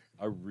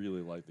 I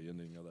really like the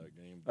ending of that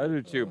game. I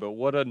do too, but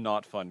what a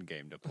not fun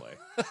game to play.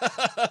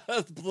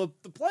 the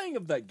playing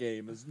of that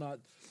game is not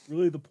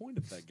really the point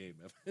of that game,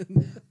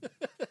 Evan.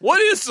 What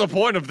is the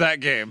point of that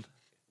game?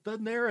 The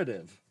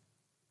narrative.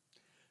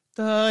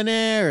 The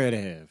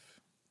narrative.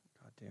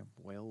 Goddamn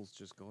whales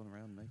just going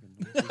around making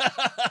noises.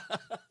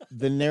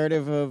 The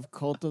narrative of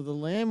Cult of the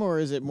Lamb, or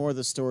is it more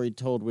the story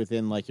told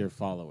within like your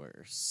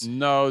followers?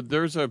 No,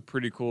 there's a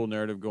pretty cool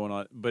narrative going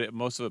on, but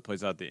most of it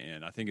plays out at the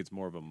end. I think it's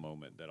more of a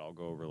moment that I'll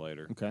go over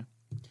later. Okay.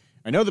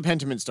 I know the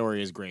Pentiment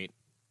story is great.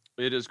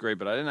 It is great,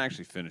 but I didn't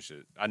actually finish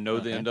it. I know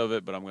the Okay. end of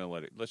it, but I'm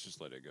going to let's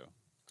just let it go.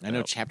 I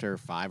know chapter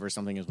 5 or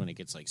something is when it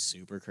gets like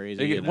super crazy.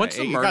 They get- and once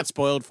the it murder- got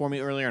spoiled for me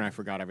earlier, and I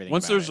forgot everything.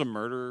 Once about there's it. a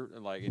murder,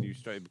 like, and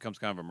it becomes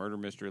kind of a murder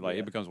mystery, like,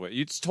 Yeah. it becomes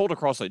it's told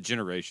across like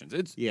generations.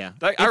 It's yeah,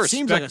 I it respect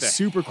seems like a the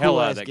super hell cool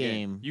out of ass that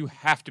game. You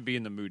have to be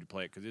in the mood to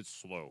play it because it's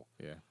slow.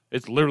 Yeah,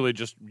 It's literally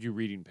just you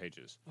reading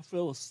pages. I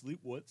fell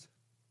asleep once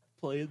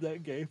playing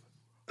that game.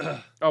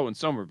 Oh, and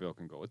Somerville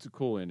can go. It's a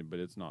cool ending, but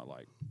it's not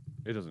like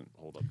it doesn't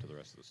hold up to the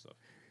rest of the stuff.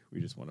 we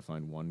just want to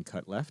find one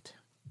cut left.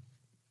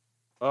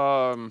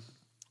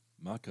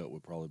 My cut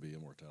would probably be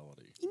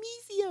Immortality.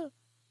 Amicia.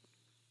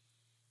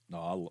 No,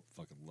 I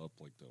fucking love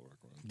Plague Tale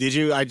Requiem. Did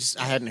you? I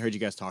hadn't heard you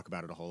guys talk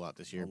about it a whole lot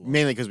this year,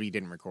 mainly because we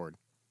didn't record.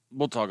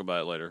 We'll talk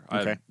about it later.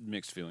 I Okay. have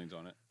mixed feelings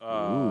on it.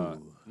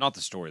 Ooh. Not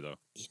the story though.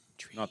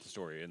 Not the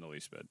story in the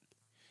least bit.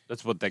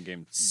 That's what that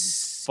game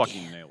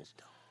fucking nails.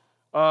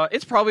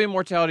 It's probably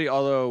Immortality,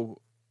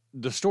 although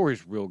the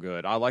story's real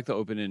good. I like the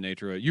open-end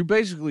nature of it. You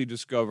basically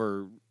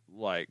discover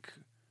like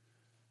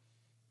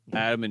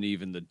Adam and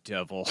Eve and the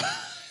devil.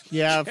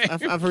 Yeah,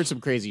 I've heard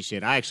some crazy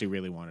shit. I actually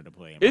really wanted to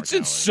play. It's Immortality.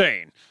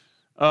 insane.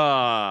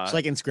 It's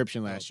like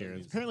Inscription last year.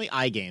 Apparently,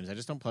 iGames. I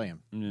just don't play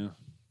them.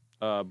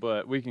 yeah.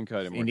 But we can cut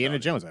Immortality. Indiana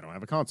Jones. I don't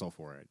have a console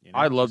for it. You know?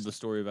 I love the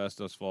story of As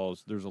Dusk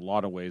Falls. There's a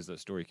lot of ways that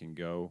story can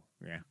go.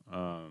 Yeah,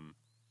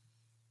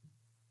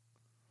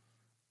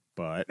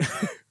 But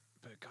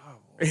but God,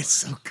 it's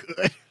so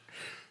good.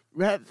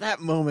 That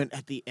moment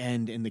at the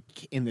end in the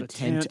tent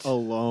tent.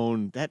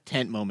 alone. That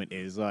tent moment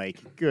is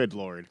like, good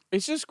lord.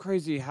 it's just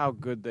crazy how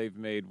good they've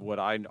made what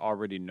I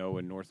already know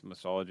in Norse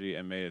mythology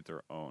and made it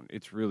their own.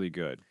 It's really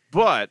good.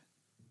 But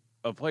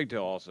A Plague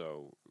Tale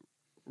also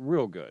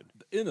real good.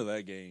 The end of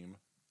that game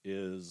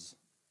is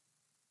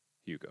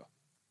Hugo.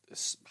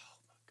 this. Oh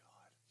my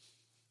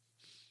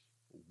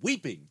god,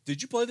 weeping.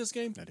 Did you play this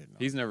game? I didn't know.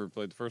 He's never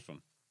played the first one.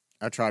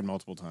 I tried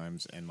multiple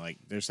times, and like,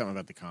 there's something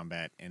about the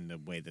combat and the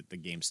way that the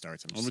game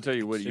starts. Let me tell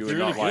you what If you you're would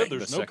not really like. good,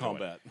 there's the no second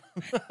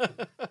one.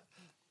 combat.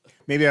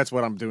 Maybe that's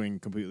what I'm doing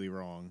completely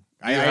wrong.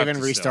 I have even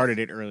to restarted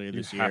it earlier You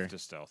this have year. to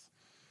stealth.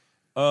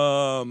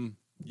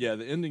 Yeah,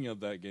 the ending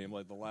of that game,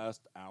 like the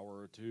last hour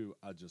or two,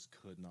 I just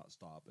could not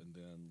stop. And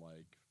then,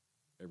 like,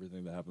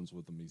 everything that happens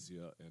with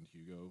Amicia and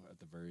Hugo at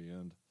the very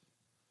end,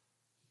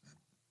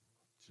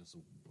 just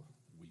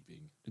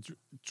weeping. It's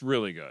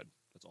really good.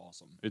 That's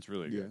awesome. It's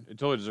really good. It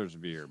totally deserves to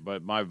be here.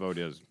 But my vote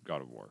is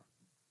God of War.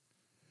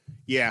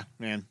 Yeah,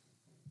 man.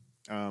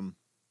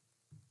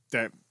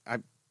 That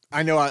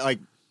I know. I like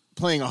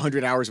playing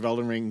 100 hours of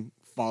Elden Ring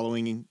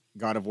following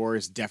God of War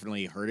has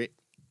definitely hurt it.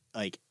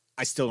 Like,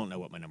 I still don't know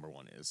what my number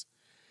one is.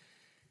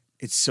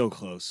 It's so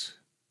close.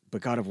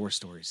 But God of War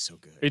story is so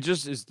good. It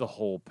just is the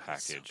whole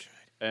package.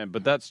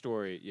 But that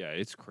story,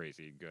 it's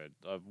crazy good.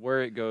 Of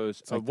where it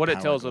goes, like of what the it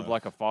Power tells Glove. of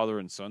like a father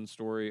and son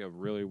story of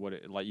really what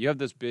it like. You have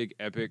this big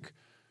epic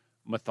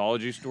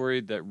mythology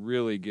story that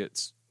really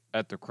gets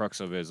at the crux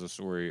of it as a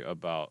story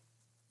about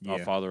a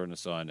father and a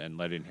son and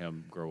letting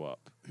him grow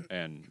up.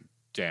 And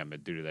damn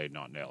it, do they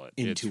not nail it?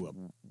 Into it's a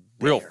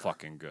real bear.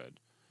 fucking good.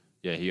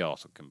 Yeah, he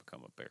also can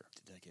become a bear.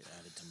 Did that get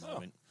added to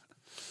Moment?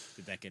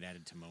 Did that get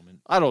added to Moment?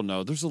 I don't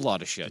know. There's a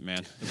lot of shit,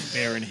 man. The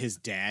bear and his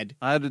dad.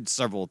 I did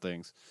several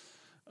things.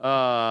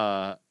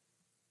 All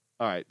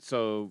right,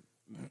 so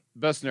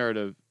best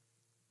narrative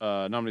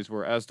nominees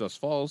were As Dust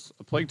Falls,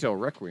 A Plague Tale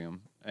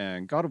Requiem,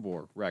 and God of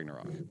War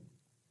Ragnarok.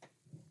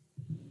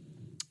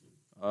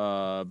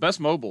 Best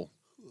mobile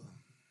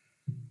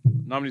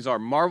nominees are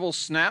Marvel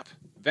Snap,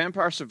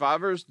 Vampire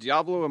Survivors,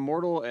 Diablo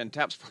Immortal, and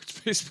Tap Sports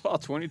Baseball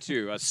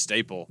 22. A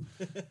staple.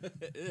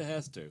 It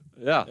has to.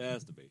 Yeah. It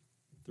has to be.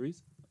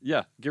 Threes?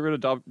 Yeah, get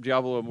rid of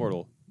Diablo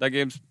Immortal. That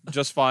game's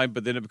just fine,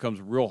 but then it becomes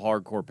real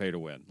hardcore pay to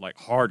win. Like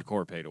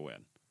hardcore pay to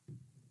win.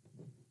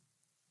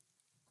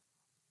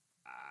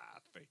 I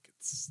think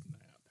it's Snap.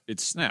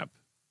 It's Snap.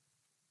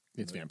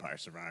 It's Vampire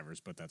Survivors,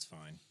 but that's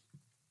fine.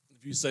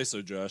 If you say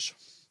so, Josh.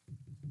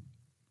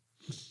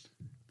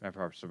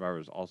 Vampire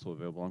Survivors is also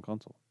available on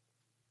console.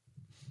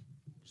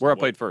 Where I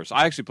played first.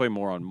 I actually play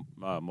more on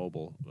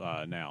mobile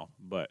now,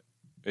 but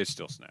it's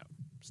still Snap.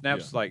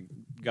 Snap's like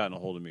gotten a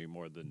hold of me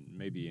more than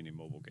maybe any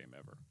mobile game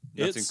ever.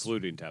 That's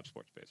including Tap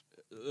Sports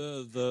Baseball.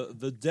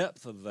 The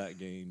depth of that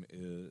game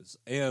is,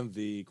 and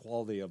the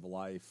quality of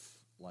life,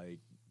 like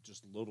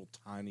just little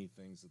tiny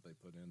things that they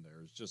put in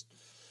there is just,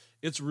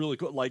 it's really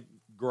cool. Like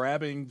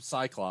grabbing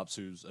Cyclops,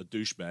 who's a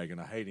douchebag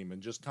and I hate him,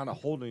 and just kind of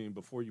holding him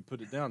before you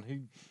put it down.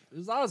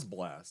 His eyes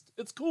blast.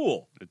 It's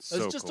cool. It's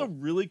so just cool. a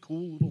really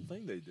cool little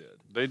thing they did.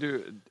 They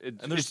do. And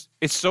there's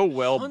it's so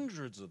well.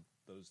 Hundreds of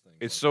those things.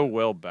 It's so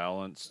well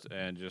balanced,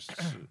 and just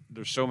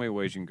there's so many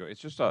ways you can go.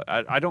 It's just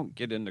I don't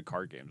get into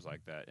card games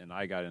like that, and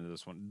I got into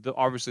this one.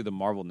 Obviously, the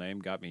Marvel name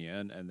got me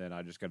in, and then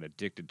I just got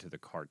addicted to the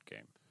card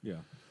game.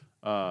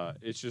 Yeah.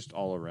 It's just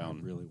all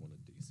around. I really want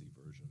a DC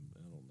version.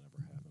 It'll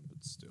never happen,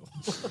 but still.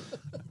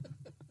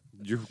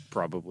 You're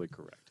probably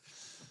correct.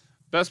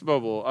 Best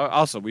mobile.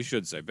 Also, we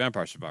should say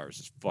Vampire Survivors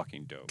is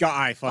fucking dope.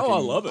 God, I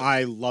love it.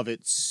 I love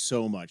it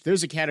so much.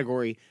 There's a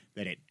category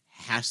that it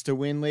has to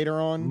win later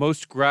on.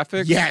 Most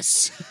graphics.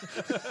 Yes.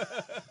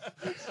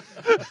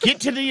 Get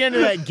to the end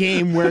of that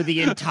game where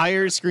the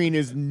entire screen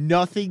is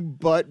nothing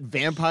but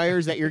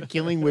vampires that you're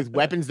killing with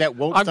weapons that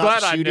won't I'm stop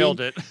glad shooting. I nailed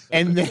it.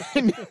 And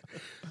then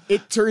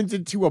it turns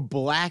into a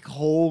black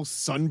hole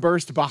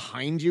sunburst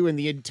behind you and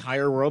the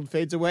entire world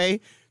fades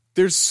away.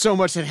 There's so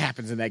much that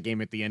happens in that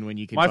game at the end when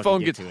you can My fucking phone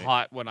get gets to it.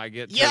 hot when I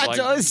get to Yeah, it like,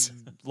 does.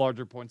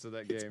 larger points of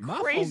that game. My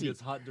phone crazy. gets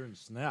hot during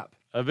Snap.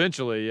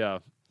 Eventually, yeah.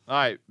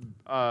 All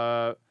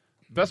right.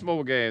 Best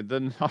mobile game. The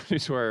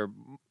nominees were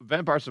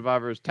Vampire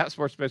Survivors, Tap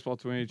Sports Baseball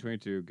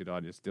 2022. Good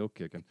on you, still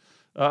kicking.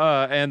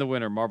 And the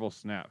winner, Marvel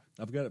Snap.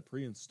 I've got it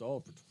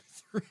pre-installed for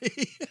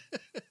 23.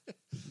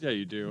 Yeah,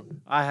 you do.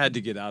 I had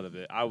to get out of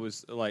it. I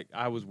was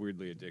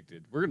weirdly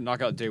addicted. We're gonna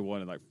knock out day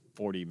one in like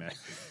 40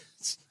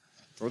 minutes.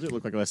 Or does it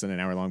look like less than an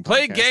hour long?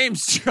 Play podcast?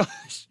 games,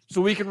 Josh,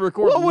 so we can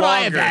record. What would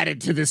I have longer.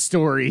 added to this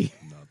story?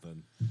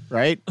 Nothing.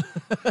 Right?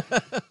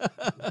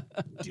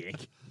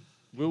 Dick.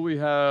 Will we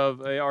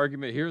have a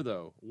argument here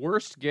though?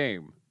 Worst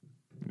game.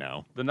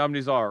 No. The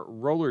nominees are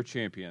Roller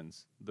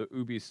Champions, the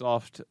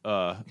Ubisoft.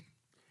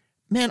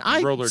 Man,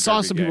 I Roller saw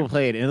derby some game. people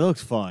play it and it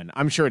looks fun.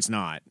 I'm sure it's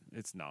not.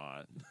 It's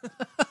not.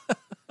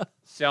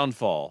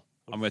 Soundfall.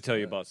 I'm going to tell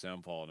you about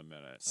Soundfall in a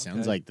minute.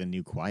 Sounds like the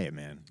new Quiet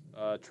Man.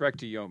 Trek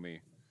to Yomi.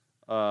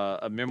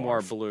 A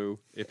Memoir Blue,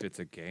 if it's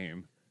a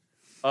game.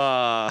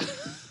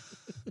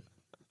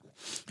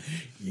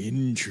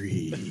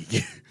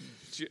 Intrigue.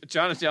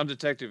 Chinatown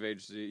Detective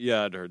Agency.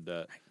 Yeah, I'd heard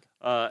that.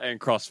 And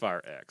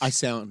Crossfire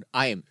X.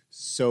 I am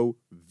so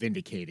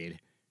vindicated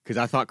because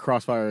I thought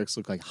Crossfire X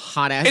looked like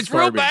hot ass It's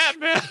garbage. real bad,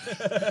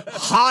 man.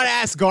 Hot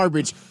ass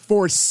garbage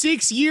for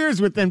 6 years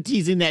with them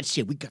teasing that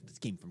shit. We got this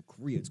game from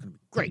Korea. It's going to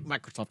be great.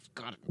 Microsoft's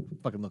got it.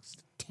 Fucking looks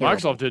terrible.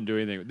 Microsoft didn't do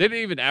anything. They didn't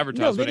even advertise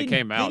No, when they it didn't-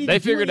 came they out. didn't They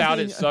do figured out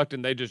it anything. sucked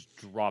and they just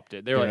dropped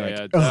it. They were They're like,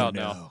 like, yeah, oh hell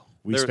no.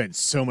 We They're- spent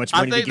so much I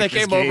money think to they get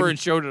this came game. over and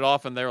showed it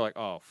off, and they were like,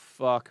 "Oh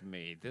fuck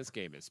me, this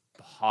game is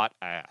hot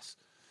ass."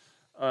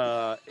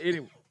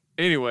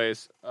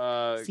 Anyways,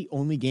 It's the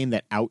only game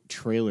that out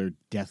trailered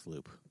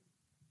Deathloop.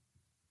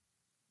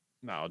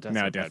 no, Deathloop Deathloop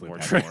had had more more.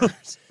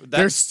 trailers.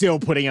 They're still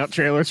putting out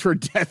trailers for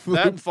Deathloop.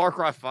 That and Far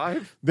Cry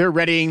 5. They're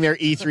readying their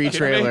E3 Kidding me?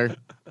 trailer.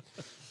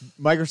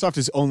 Microsoft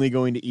is only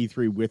going to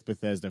E3 with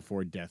Bethesda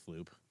for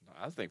Deathloop.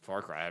 I think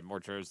Far Cry had more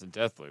trailers than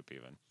Deathloop.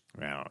 Even.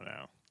 I don't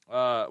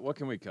know. What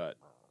can we cut?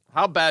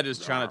 How bad is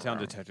Chinatown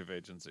Detective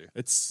Agency?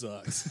 It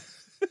sucks.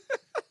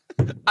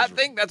 I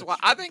think that's why.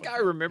 I think I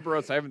remember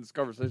us having this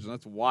conversation.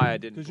 That's why I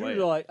didn't Because play you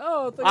were it. like,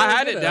 oh, I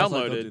had did it that. I was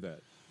like, downloaded.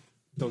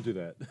 Don't do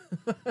that.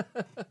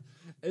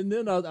 And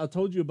then I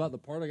told you about the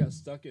part I got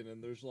stuck in,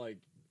 and there's like,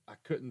 I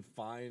couldn't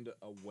find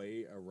a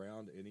way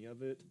around any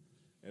of it.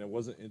 and it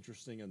wasn't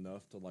interesting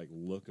enough to like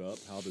look up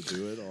how to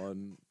do it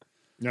on.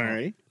 All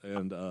right.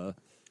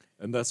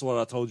 And that's what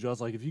I told you. I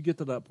was like, if you get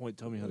to that point,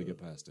 tell me how to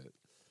get past it.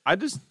 I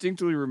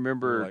distinctly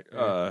remember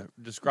Like,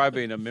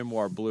 describing a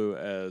Memoir Blue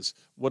as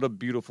what a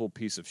beautiful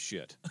piece of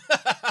shit.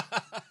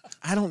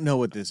 I don't know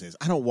what this is.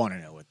 I don't want to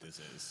know what this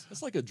is.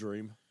 It's like a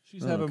dream.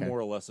 She's Oh, having okay. more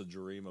or less a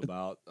dream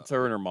about It's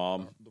her and her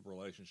mom. the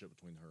relationship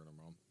between her and her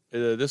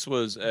mom. This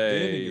was The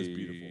ending is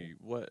beautiful.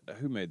 what?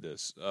 Who made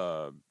this?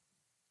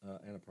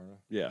 Annapurna.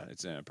 Yeah,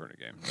 it's an Annapurna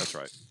game. That's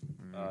right.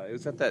 It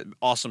was at that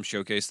awesome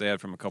showcase they had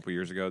from a couple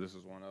years ago. This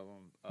was one of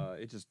them.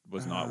 It just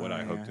was not what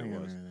I hoped it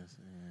was.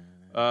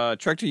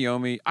 Trek to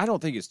Yomi. I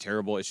don't think it's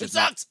terrible. It's just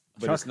sucks.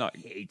 But it's not.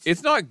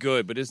 It's not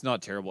good, but it's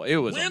not terrible. It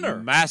was Winner.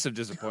 a massive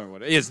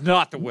disappointment. It's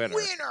not the winner.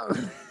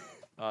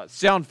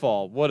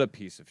 Soundfall. What a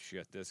piece of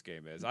shit this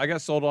game is. I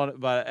got sold on it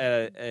by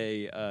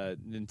a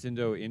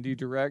Nintendo Indie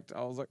Direct.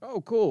 I was like,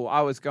 oh, cool.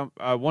 I was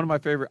one of my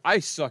favorite. I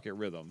suck at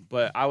rhythm,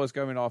 but I was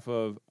coming off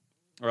of.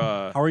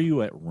 How are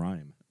you at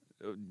rhyme?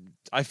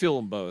 I feel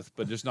them both,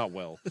 but just not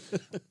well.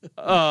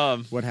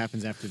 What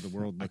happens after the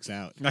world looks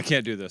out? I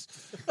can't do this.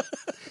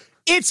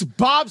 It's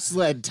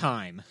bobsled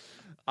time.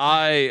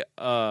 I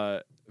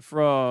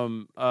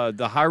from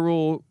the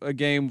Hyrule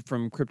game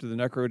from Crypt of the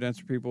Necro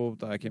Dancer people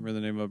that I can't remember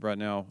the name of right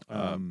now.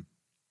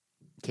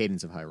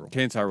 Cadence of Hyrule.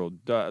 Cadence Hyrule.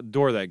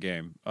 Adore that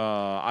game.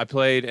 I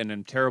played and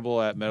am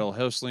terrible at Metal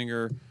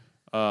Hellslinger.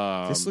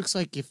 This looks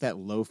like if that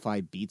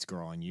lo-fi beats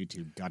girl on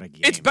YouTube got a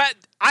game. It's bad.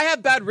 I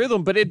have bad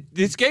rhythm, but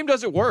this game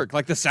doesn't work.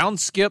 Like the sound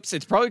skips.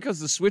 It's probably because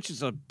the Switch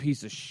is a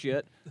piece of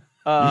shit.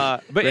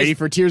 But Ready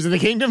for Tears of the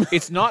Kingdom?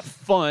 it's not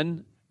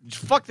fun.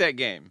 Fuck that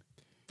game.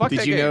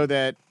 Did you know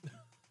that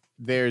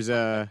there was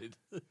a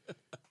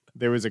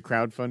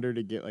crowdfunder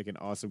to get like an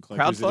awesome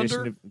collector's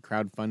edition,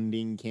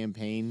 crowdfunding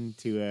campaign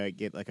to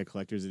get like a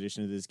collector's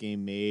edition of this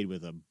game made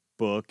with a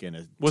book and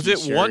a Was it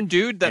t-shirt one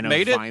dude that and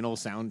made a it? vinyl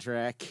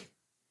soundtrack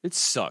It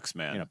sucks,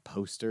 man. and a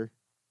poster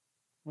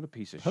What a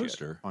piece of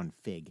Poster. on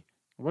Fig.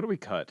 What do we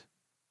cut?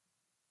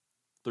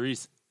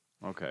 Threes.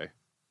 Okay.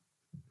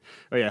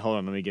 Oh yeah, hold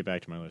on, let me get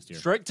back to my list here.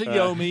 Straight to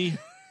Yomi.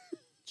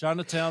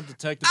 Chinatown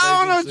Detective I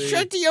don't know. Agency.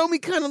 Trek to Yomi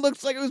kind of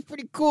looks like it was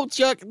pretty cool,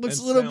 Chuck. It looks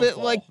And a little bit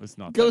Soundfall. like It's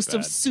not Ghost that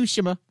of bad.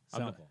 Tsushima.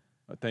 Soundfall.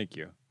 Thank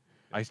you.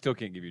 I still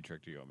can't give you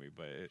Trick to Yomi,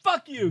 but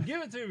Fuck you.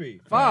 Give it to me.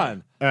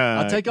 Fine. Uh,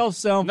 I'll take off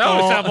Soundfall. no,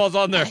 Soundfall's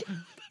on there.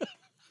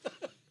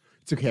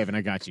 It's okay, Evan.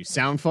 I got you.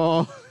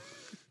 Soundfall,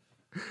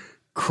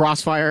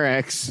 Crossfire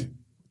X,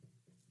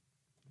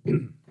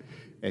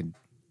 and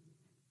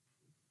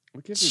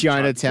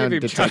Chinatown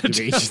Detective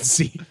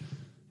Agency.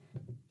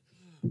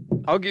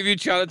 I'll give you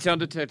Chinatown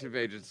Detective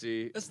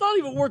Agency. It's not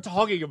even worth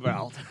talking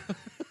about.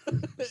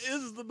 It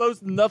is the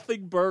most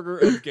nothing burger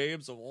of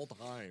games of all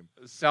time.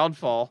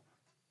 Soundfall,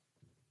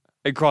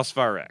 and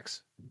Crossfire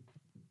X.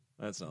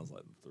 That sounds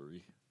like the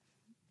three.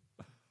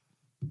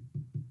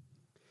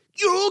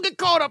 You get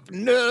caught up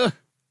in the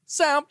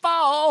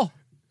Soundfall.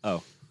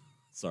 Oh,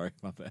 sorry,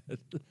 my bad.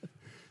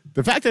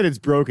 The fact that it's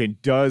broken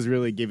does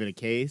really give it a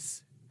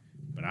case.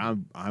 But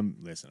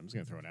listen. I'm just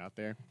gonna throw it out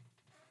there.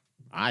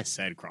 I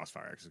said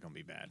Crossfire X is gonna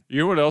be bad. You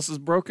know what else is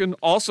broken?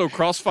 Also,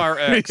 Crossfire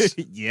X.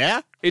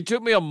 Yeah. It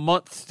took me a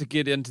month to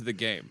get into the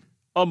game.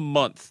 A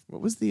month.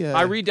 What was the?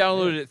 I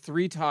re-downloaded it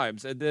 3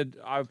 times, and then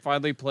I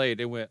finally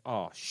played and went,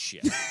 "Oh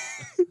shit!"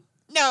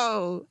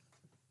 No.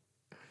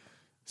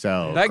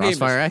 So That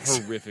Crossfire game X. is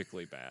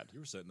horrifically bad. You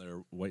were sitting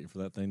there waiting for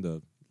that thing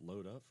to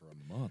load up for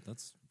a month.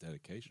 That's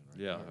dedication, right?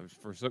 Yeah, I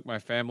forsook my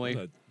family.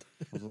 there.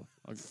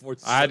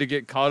 I had to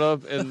get caught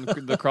up in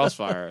the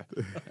Crossfire,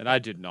 and I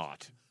did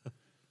not.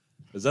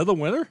 Is that the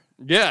winner?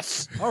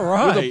 Yes, All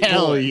right.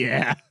 Hell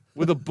yeah.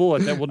 with a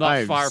bullet that will not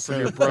I'm fire so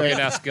from your broken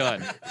ass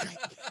gun.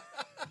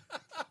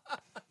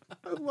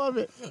 I love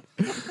it.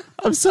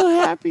 I'm so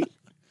happy.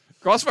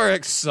 Crossfire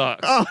X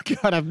sucks. Oh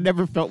god, I've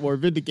never felt more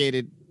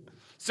vindicated.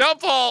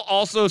 Soundfall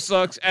also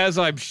sucks, as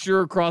I'm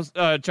sure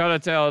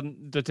Chinatown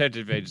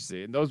Detective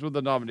Agency, and those were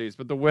the nominees.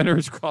 But the winner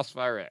is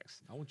Crossfire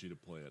X. I want you to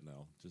play it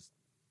now. Just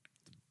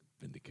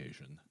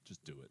vindication.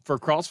 Just do it. For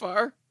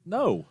Crossfire?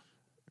 No.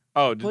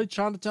 Oh, Play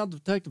Chinatown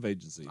Detective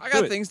Agency. I Do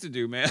got it. things to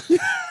do, man.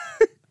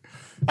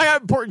 I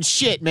got important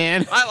shit,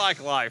 man. I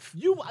like life.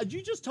 You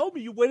just told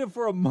me you waited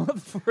for a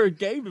month for a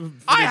game.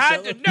 I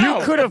had to know.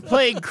 You could have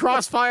played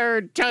Crossfire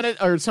you could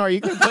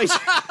have played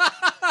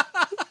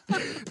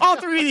all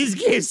 3 of these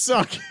games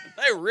suck.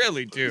 They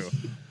really do.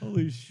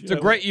 Holy shit. It's a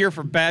great year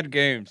for bad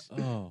games.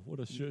 Oh, what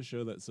a shit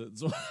show that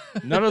sentence.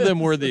 None of them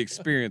were the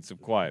experience of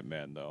Quiet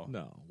Man, though.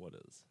 No, what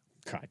is?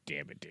 God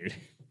damn it, dude.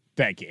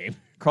 That game.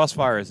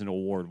 Crossfire is an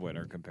award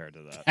winner compared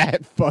to that.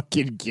 That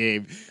fucking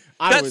game.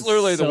 That's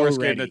literally the worst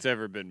game ready. that's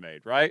ever been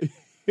made, right?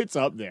 It's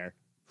up there.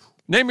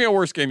 Name me a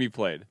worst game you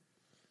played.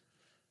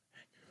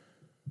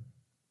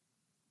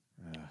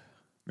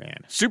 Man.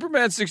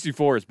 Superman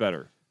 64 is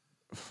better.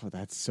 Oh,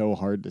 that's so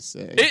hard to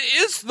say. It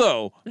is,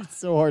 though. It's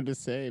so hard to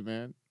say,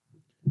 man.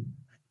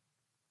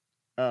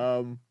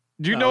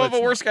 Do you No, know of it's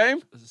a worse game?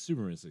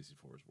 Superman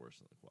 64 is worse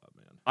than the Quiet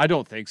Man. I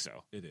don't think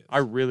so. It is. I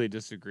really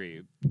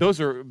disagree.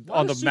 Those are Why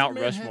on the does Mount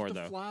Superman Rushmore, have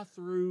to though. fly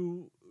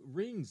through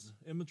rings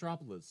in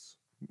Metropolis.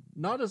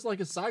 Not as like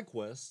a side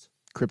quest.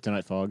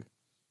 Kryptonite fog.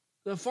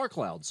 The fart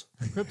clouds.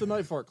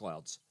 Kryptonite fart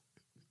clouds.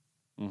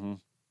 Mm-hmm.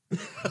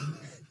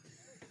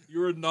 You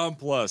were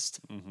nonplussed.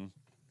 Mm-hmm.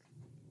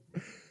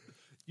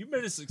 You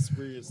made us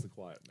experience the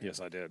Quiet Man. Yes,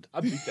 I did.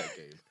 I beat that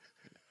game.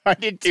 I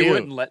did He too.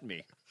 wouldn't let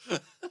me.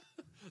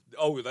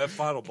 Oh, that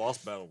final boss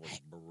battle was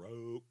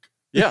broke.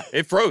 Yeah,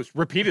 it froze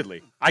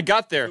repeatedly. I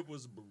got there. It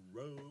was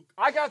broke.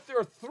 I got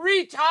there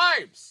 3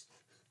 times.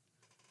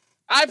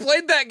 I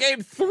played that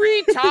game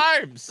 3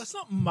 times. That's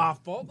not my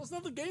fault. That's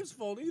not the game's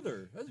fault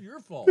either. That's your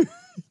fault.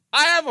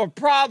 I have a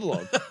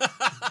problem.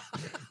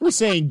 We're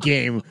saying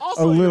game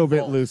Also a little your bit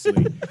fault.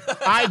 loosely.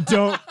 I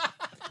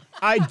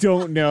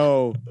don't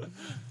know.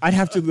 I'd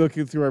have to look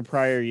through our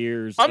prior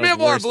years. A of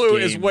Memoir worst Blue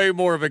is game. way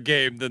more of a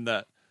game than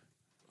that.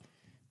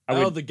 Out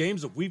of the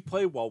games that we've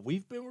played while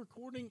we've been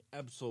recording,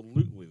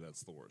 absolutely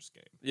that's the worst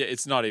game. Yeah,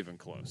 it's not even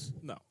close.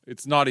 No.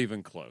 It's not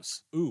even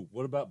close. Ooh,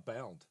 what about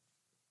Bound?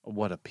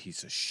 What a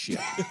piece of shit.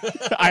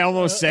 I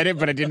almost said it,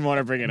 but I didn't want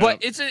to bring it But up.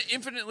 it's an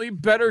infinitely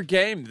better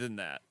game than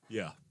that.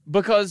 Yeah.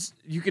 Because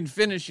you can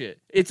finish it.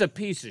 It's a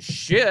piece of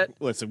shit.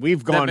 Listen,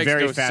 we've That gone makes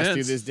very no fast through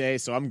sense. this day,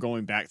 so I'm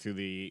going back through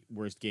the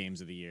worst games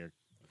of the year.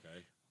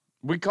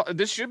 Okay.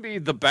 This should be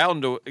the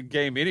Bound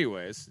game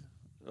anyways.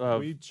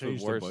 We for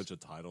changed a worst. bunch of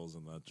titles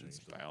and that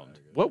changed it. Bound.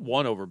 What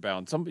won over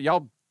Bound?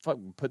 Y'all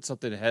fucking put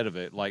something ahead of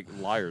it like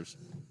liars.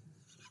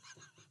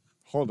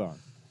 Hold on.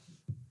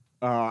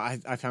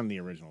 I found the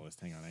original list.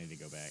 Hang on, I need to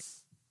go back.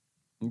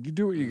 You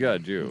do what you gotta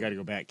do. You got to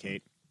go back,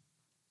 Kate.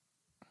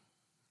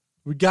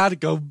 We got to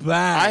go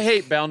back. I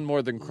hate Bound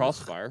more than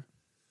Crossfire.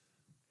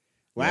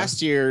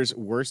 Last year's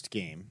worst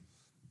game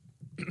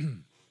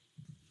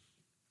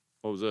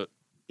What was it?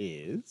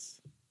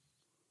 is.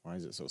 Why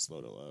is it so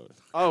slow to load?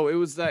 Oh, it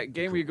was that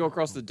game where you go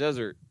across the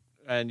desert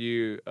and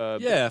you.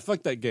 Yeah,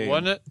 fuck that game.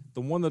 Wasn't it?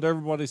 The one that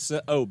everybody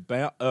said,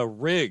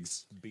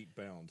 Riggs beat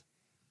Bound.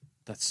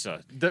 That's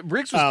the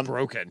Riggs was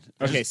broken.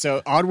 Okay,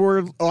 so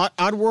Oddworld,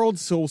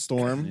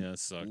 Soulstorm, Yeah, it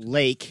sucked.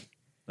 Lake.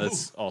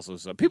 That's also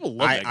sucked. People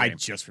love that I game.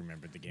 just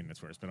remembered the game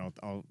that's worse, but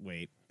I'll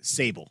wait.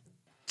 Sable.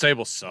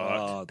 Sable sucked.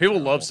 Oh, People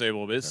terrible. love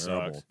Sable, but it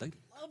Terrible. sucked. They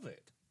love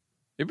it.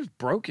 It was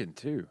broken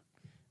too.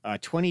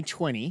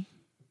 2020.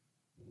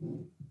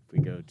 If we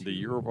go to The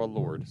year of our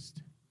Lord.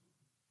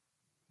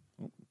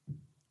 Why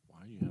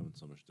are you having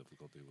so much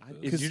difficulty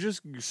with If this? you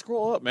just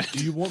scroll up, man.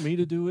 Do you want me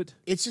to do it?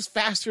 It's just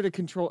faster to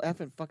control F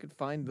and fucking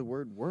find the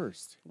word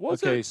worst.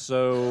 What's Okay, it?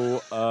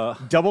 so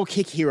Double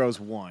Kick Heroes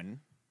 1.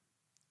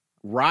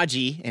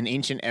 Raji, an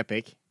ancient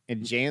epic,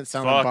 and Giant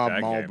Silent Fuck Bob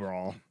that Mall game.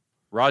 Brawl.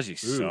 Raji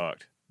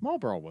sucked. Mall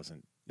Brawl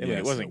wasn't. I mean, yes,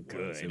 it wasn't it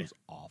was. good. It was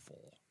awful.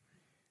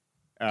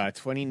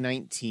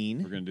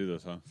 2019. We're gonna do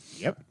this, huh?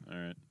 Yep. All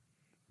right.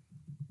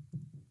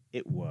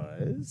 It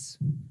was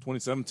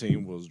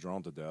 2017 was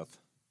Drawn to Death,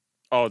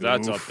 Oh,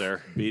 that's Oof. up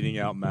there. beating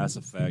out Mass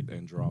Effect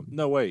and Drawn.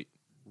 No, wait,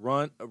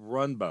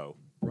 Runbow.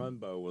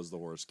 Runbow was the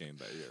worst game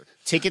that year.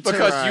 Ticket to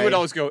Because Ride, you would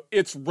always go,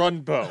 it's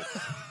Runbow.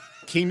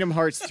 Kingdom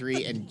Hearts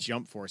 3, and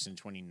Jump Force in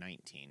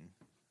 2019.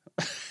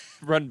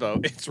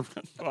 Runbow. It's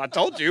Runbow. I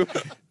told you.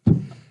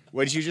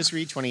 What did you just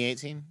read?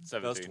 2018? That's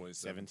 17.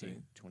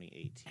 2017.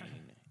 2018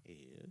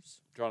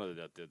 is Drawn to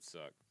Death did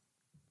suck.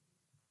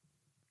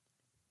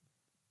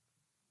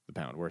 the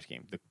Pound worst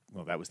game.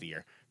 Well, that was the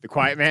year. The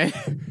Quiet Man,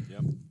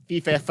 Yep.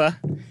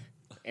 FIFA,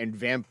 and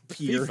Vampire.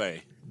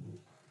 FIFA.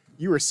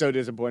 You were so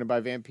disappointed by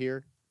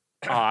Vampire.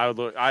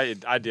 Oh,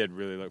 I did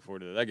really look forward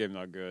to that. That game's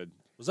not good.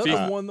 Was that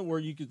FIFA. the one where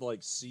you could like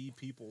see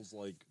people's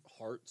like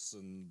hearts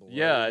and blood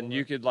Yeah, and and all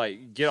you that? could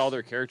like get all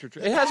their character.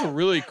 It has a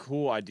really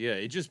cool idea.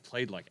 It just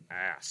played like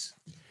ass.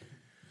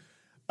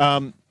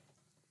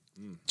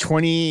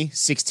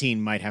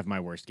 2016 might have my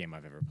worst game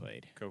I've ever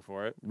played. Go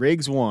for it.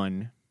 Riggs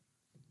 1,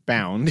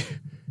 Bound,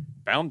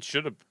 Bound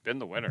should have been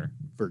the winner.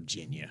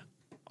 Virginia.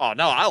 Oh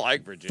no, I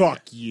like Virginia.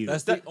 Fuck you.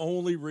 That's the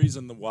only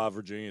reason why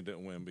Virginia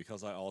didn't win,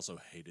 because I also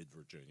hated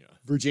Virginia.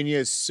 Virginia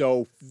is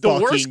so The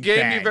fucking worst game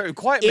bad. you've ever.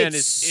 Quiet Man It's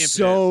is infinite.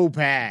 so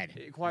bad.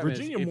 Quiet Man is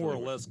Virginia more or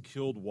infinitely less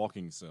killed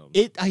Walking Sim.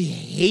 I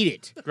hate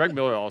it. worse. Greg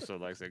Miller also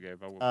likes that game.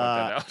 I will point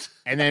that out.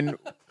 And then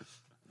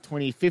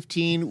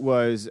 2015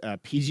 was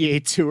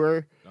PGA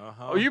Tour.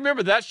 Oh, you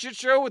remember that shit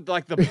show with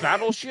like the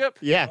battleship?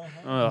 Yeah.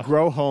 Ugh.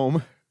 Grow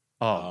Home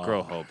Oh,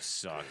 Grow Hope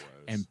sucked.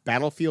 and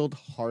Battlefield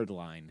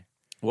Hardline.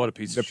 What a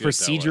piece The of shit. that was.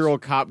 procedural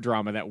cop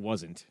drama that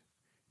wasn't.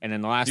 And then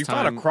the last You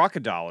time, found a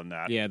crocodile in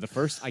that. yeah, the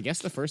first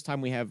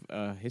time we have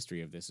a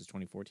history of this is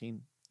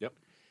 2014. Yep.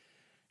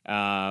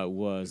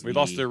 Was We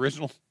lost the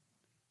original.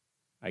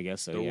 I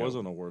guess so. There yeah.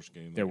 wasn't a worse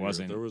game. There that year.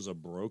 wasn't. There was a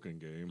broken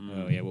game.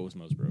 Oh yeah, what was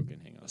most broken?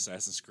 Hang on.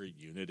 Assassin's Creed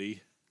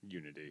Unity.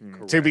 Unity.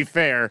 To be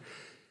fair,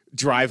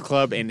 Drive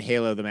Club and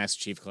Halo: The Master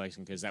Chief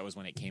Collection, because that was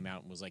when it came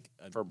out and was like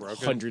a For broken?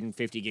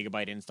 150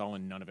 gigabyte install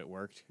and none of it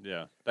worked.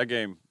 Yeah, that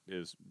game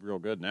is real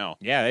good now.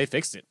 Yeah, they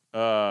fixed it.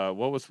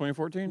 What was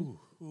 2014?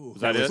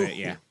 Was that was it?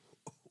 Yeah.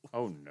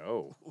 Oh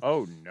no!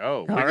 Oh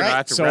no! We're All gonna right.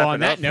 have to So wrap on it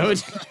that up, note,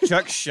 folks.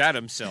 Chuck shat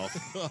himself.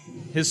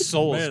 His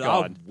soul is Man,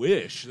 gone. I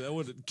wish that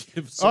would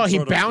give some oh, he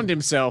sort bound of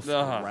himself.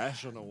 Ugh.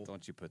 rational.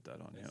 Don't you put that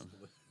on him?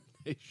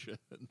 information.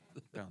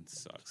 That one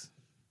sucks.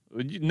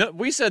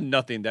 We said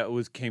nothing that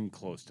came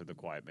close to the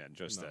Quiet Man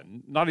just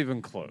then. Not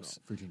even close.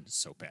 Virginia's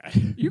so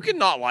bad. You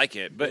cannot like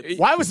it, but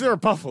Why was there a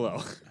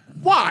buffalo?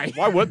 Why?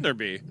 Why wouldn't there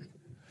be?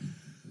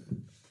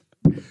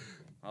 I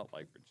don't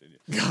like Virginia.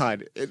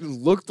 God, it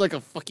looked like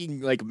a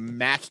fucking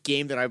Mac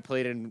game that I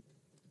played in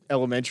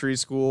elementary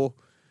school.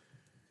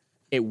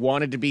 It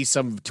wanted to be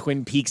some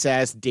Twin Peaks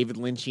ass David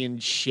Lynchian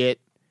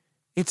shit.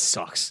 It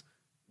sucks.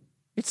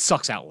 It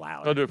sucks out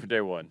loud. I'll do it for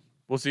day 1.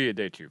 We'll see you at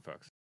day 2,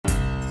 folks.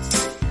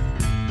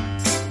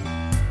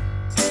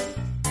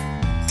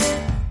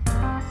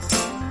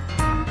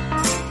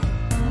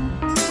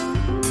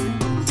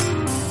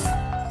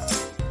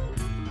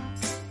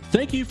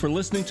 Thank you for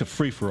listening to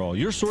Free For All,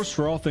 your source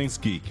for all things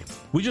geek.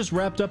 We just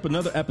wrapped up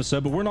another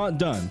episode, but we're not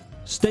done.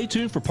 Stay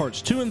tuned for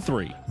parts 2 and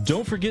 3.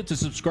 Don't forget to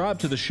subscribe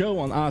to the show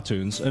on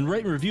iTunes and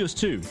rate and review us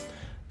too.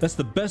 That's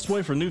the best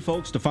way for new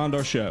folks to find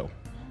our show.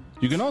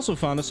 You can also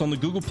find us on the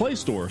Google Play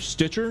Store,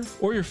 Stitcher,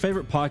 or your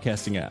favorite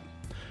podcasting app.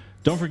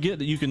 Don't forget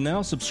that you can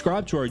now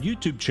subscribe to our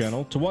YouTube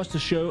channel to watch the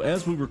show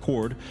as we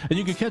record, and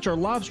you can catch our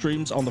live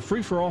streams on the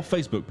Free For All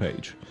Facebook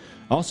page.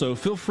 Also,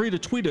 feel free to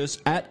tweet us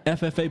at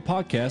FFA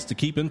Podcast to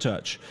keep in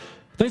touch.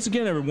 Thanks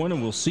again, everyone,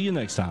 and we'll see you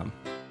next time.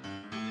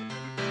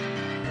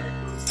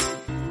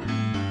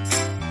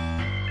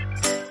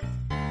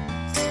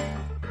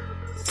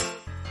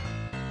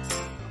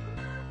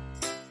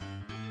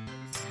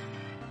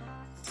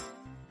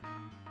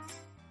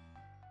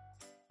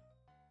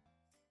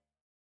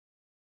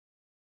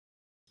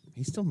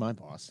 He's still my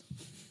boss.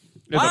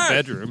 In the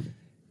bedroom.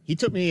 He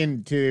took me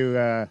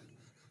into.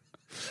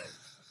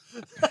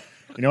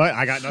 You know what?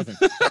 I got nothing.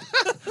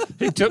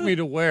 He took me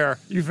to where?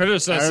 You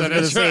finished that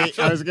sentence.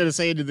 I was going to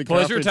say into the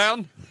Pleasure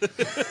conference.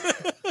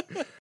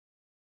 Town?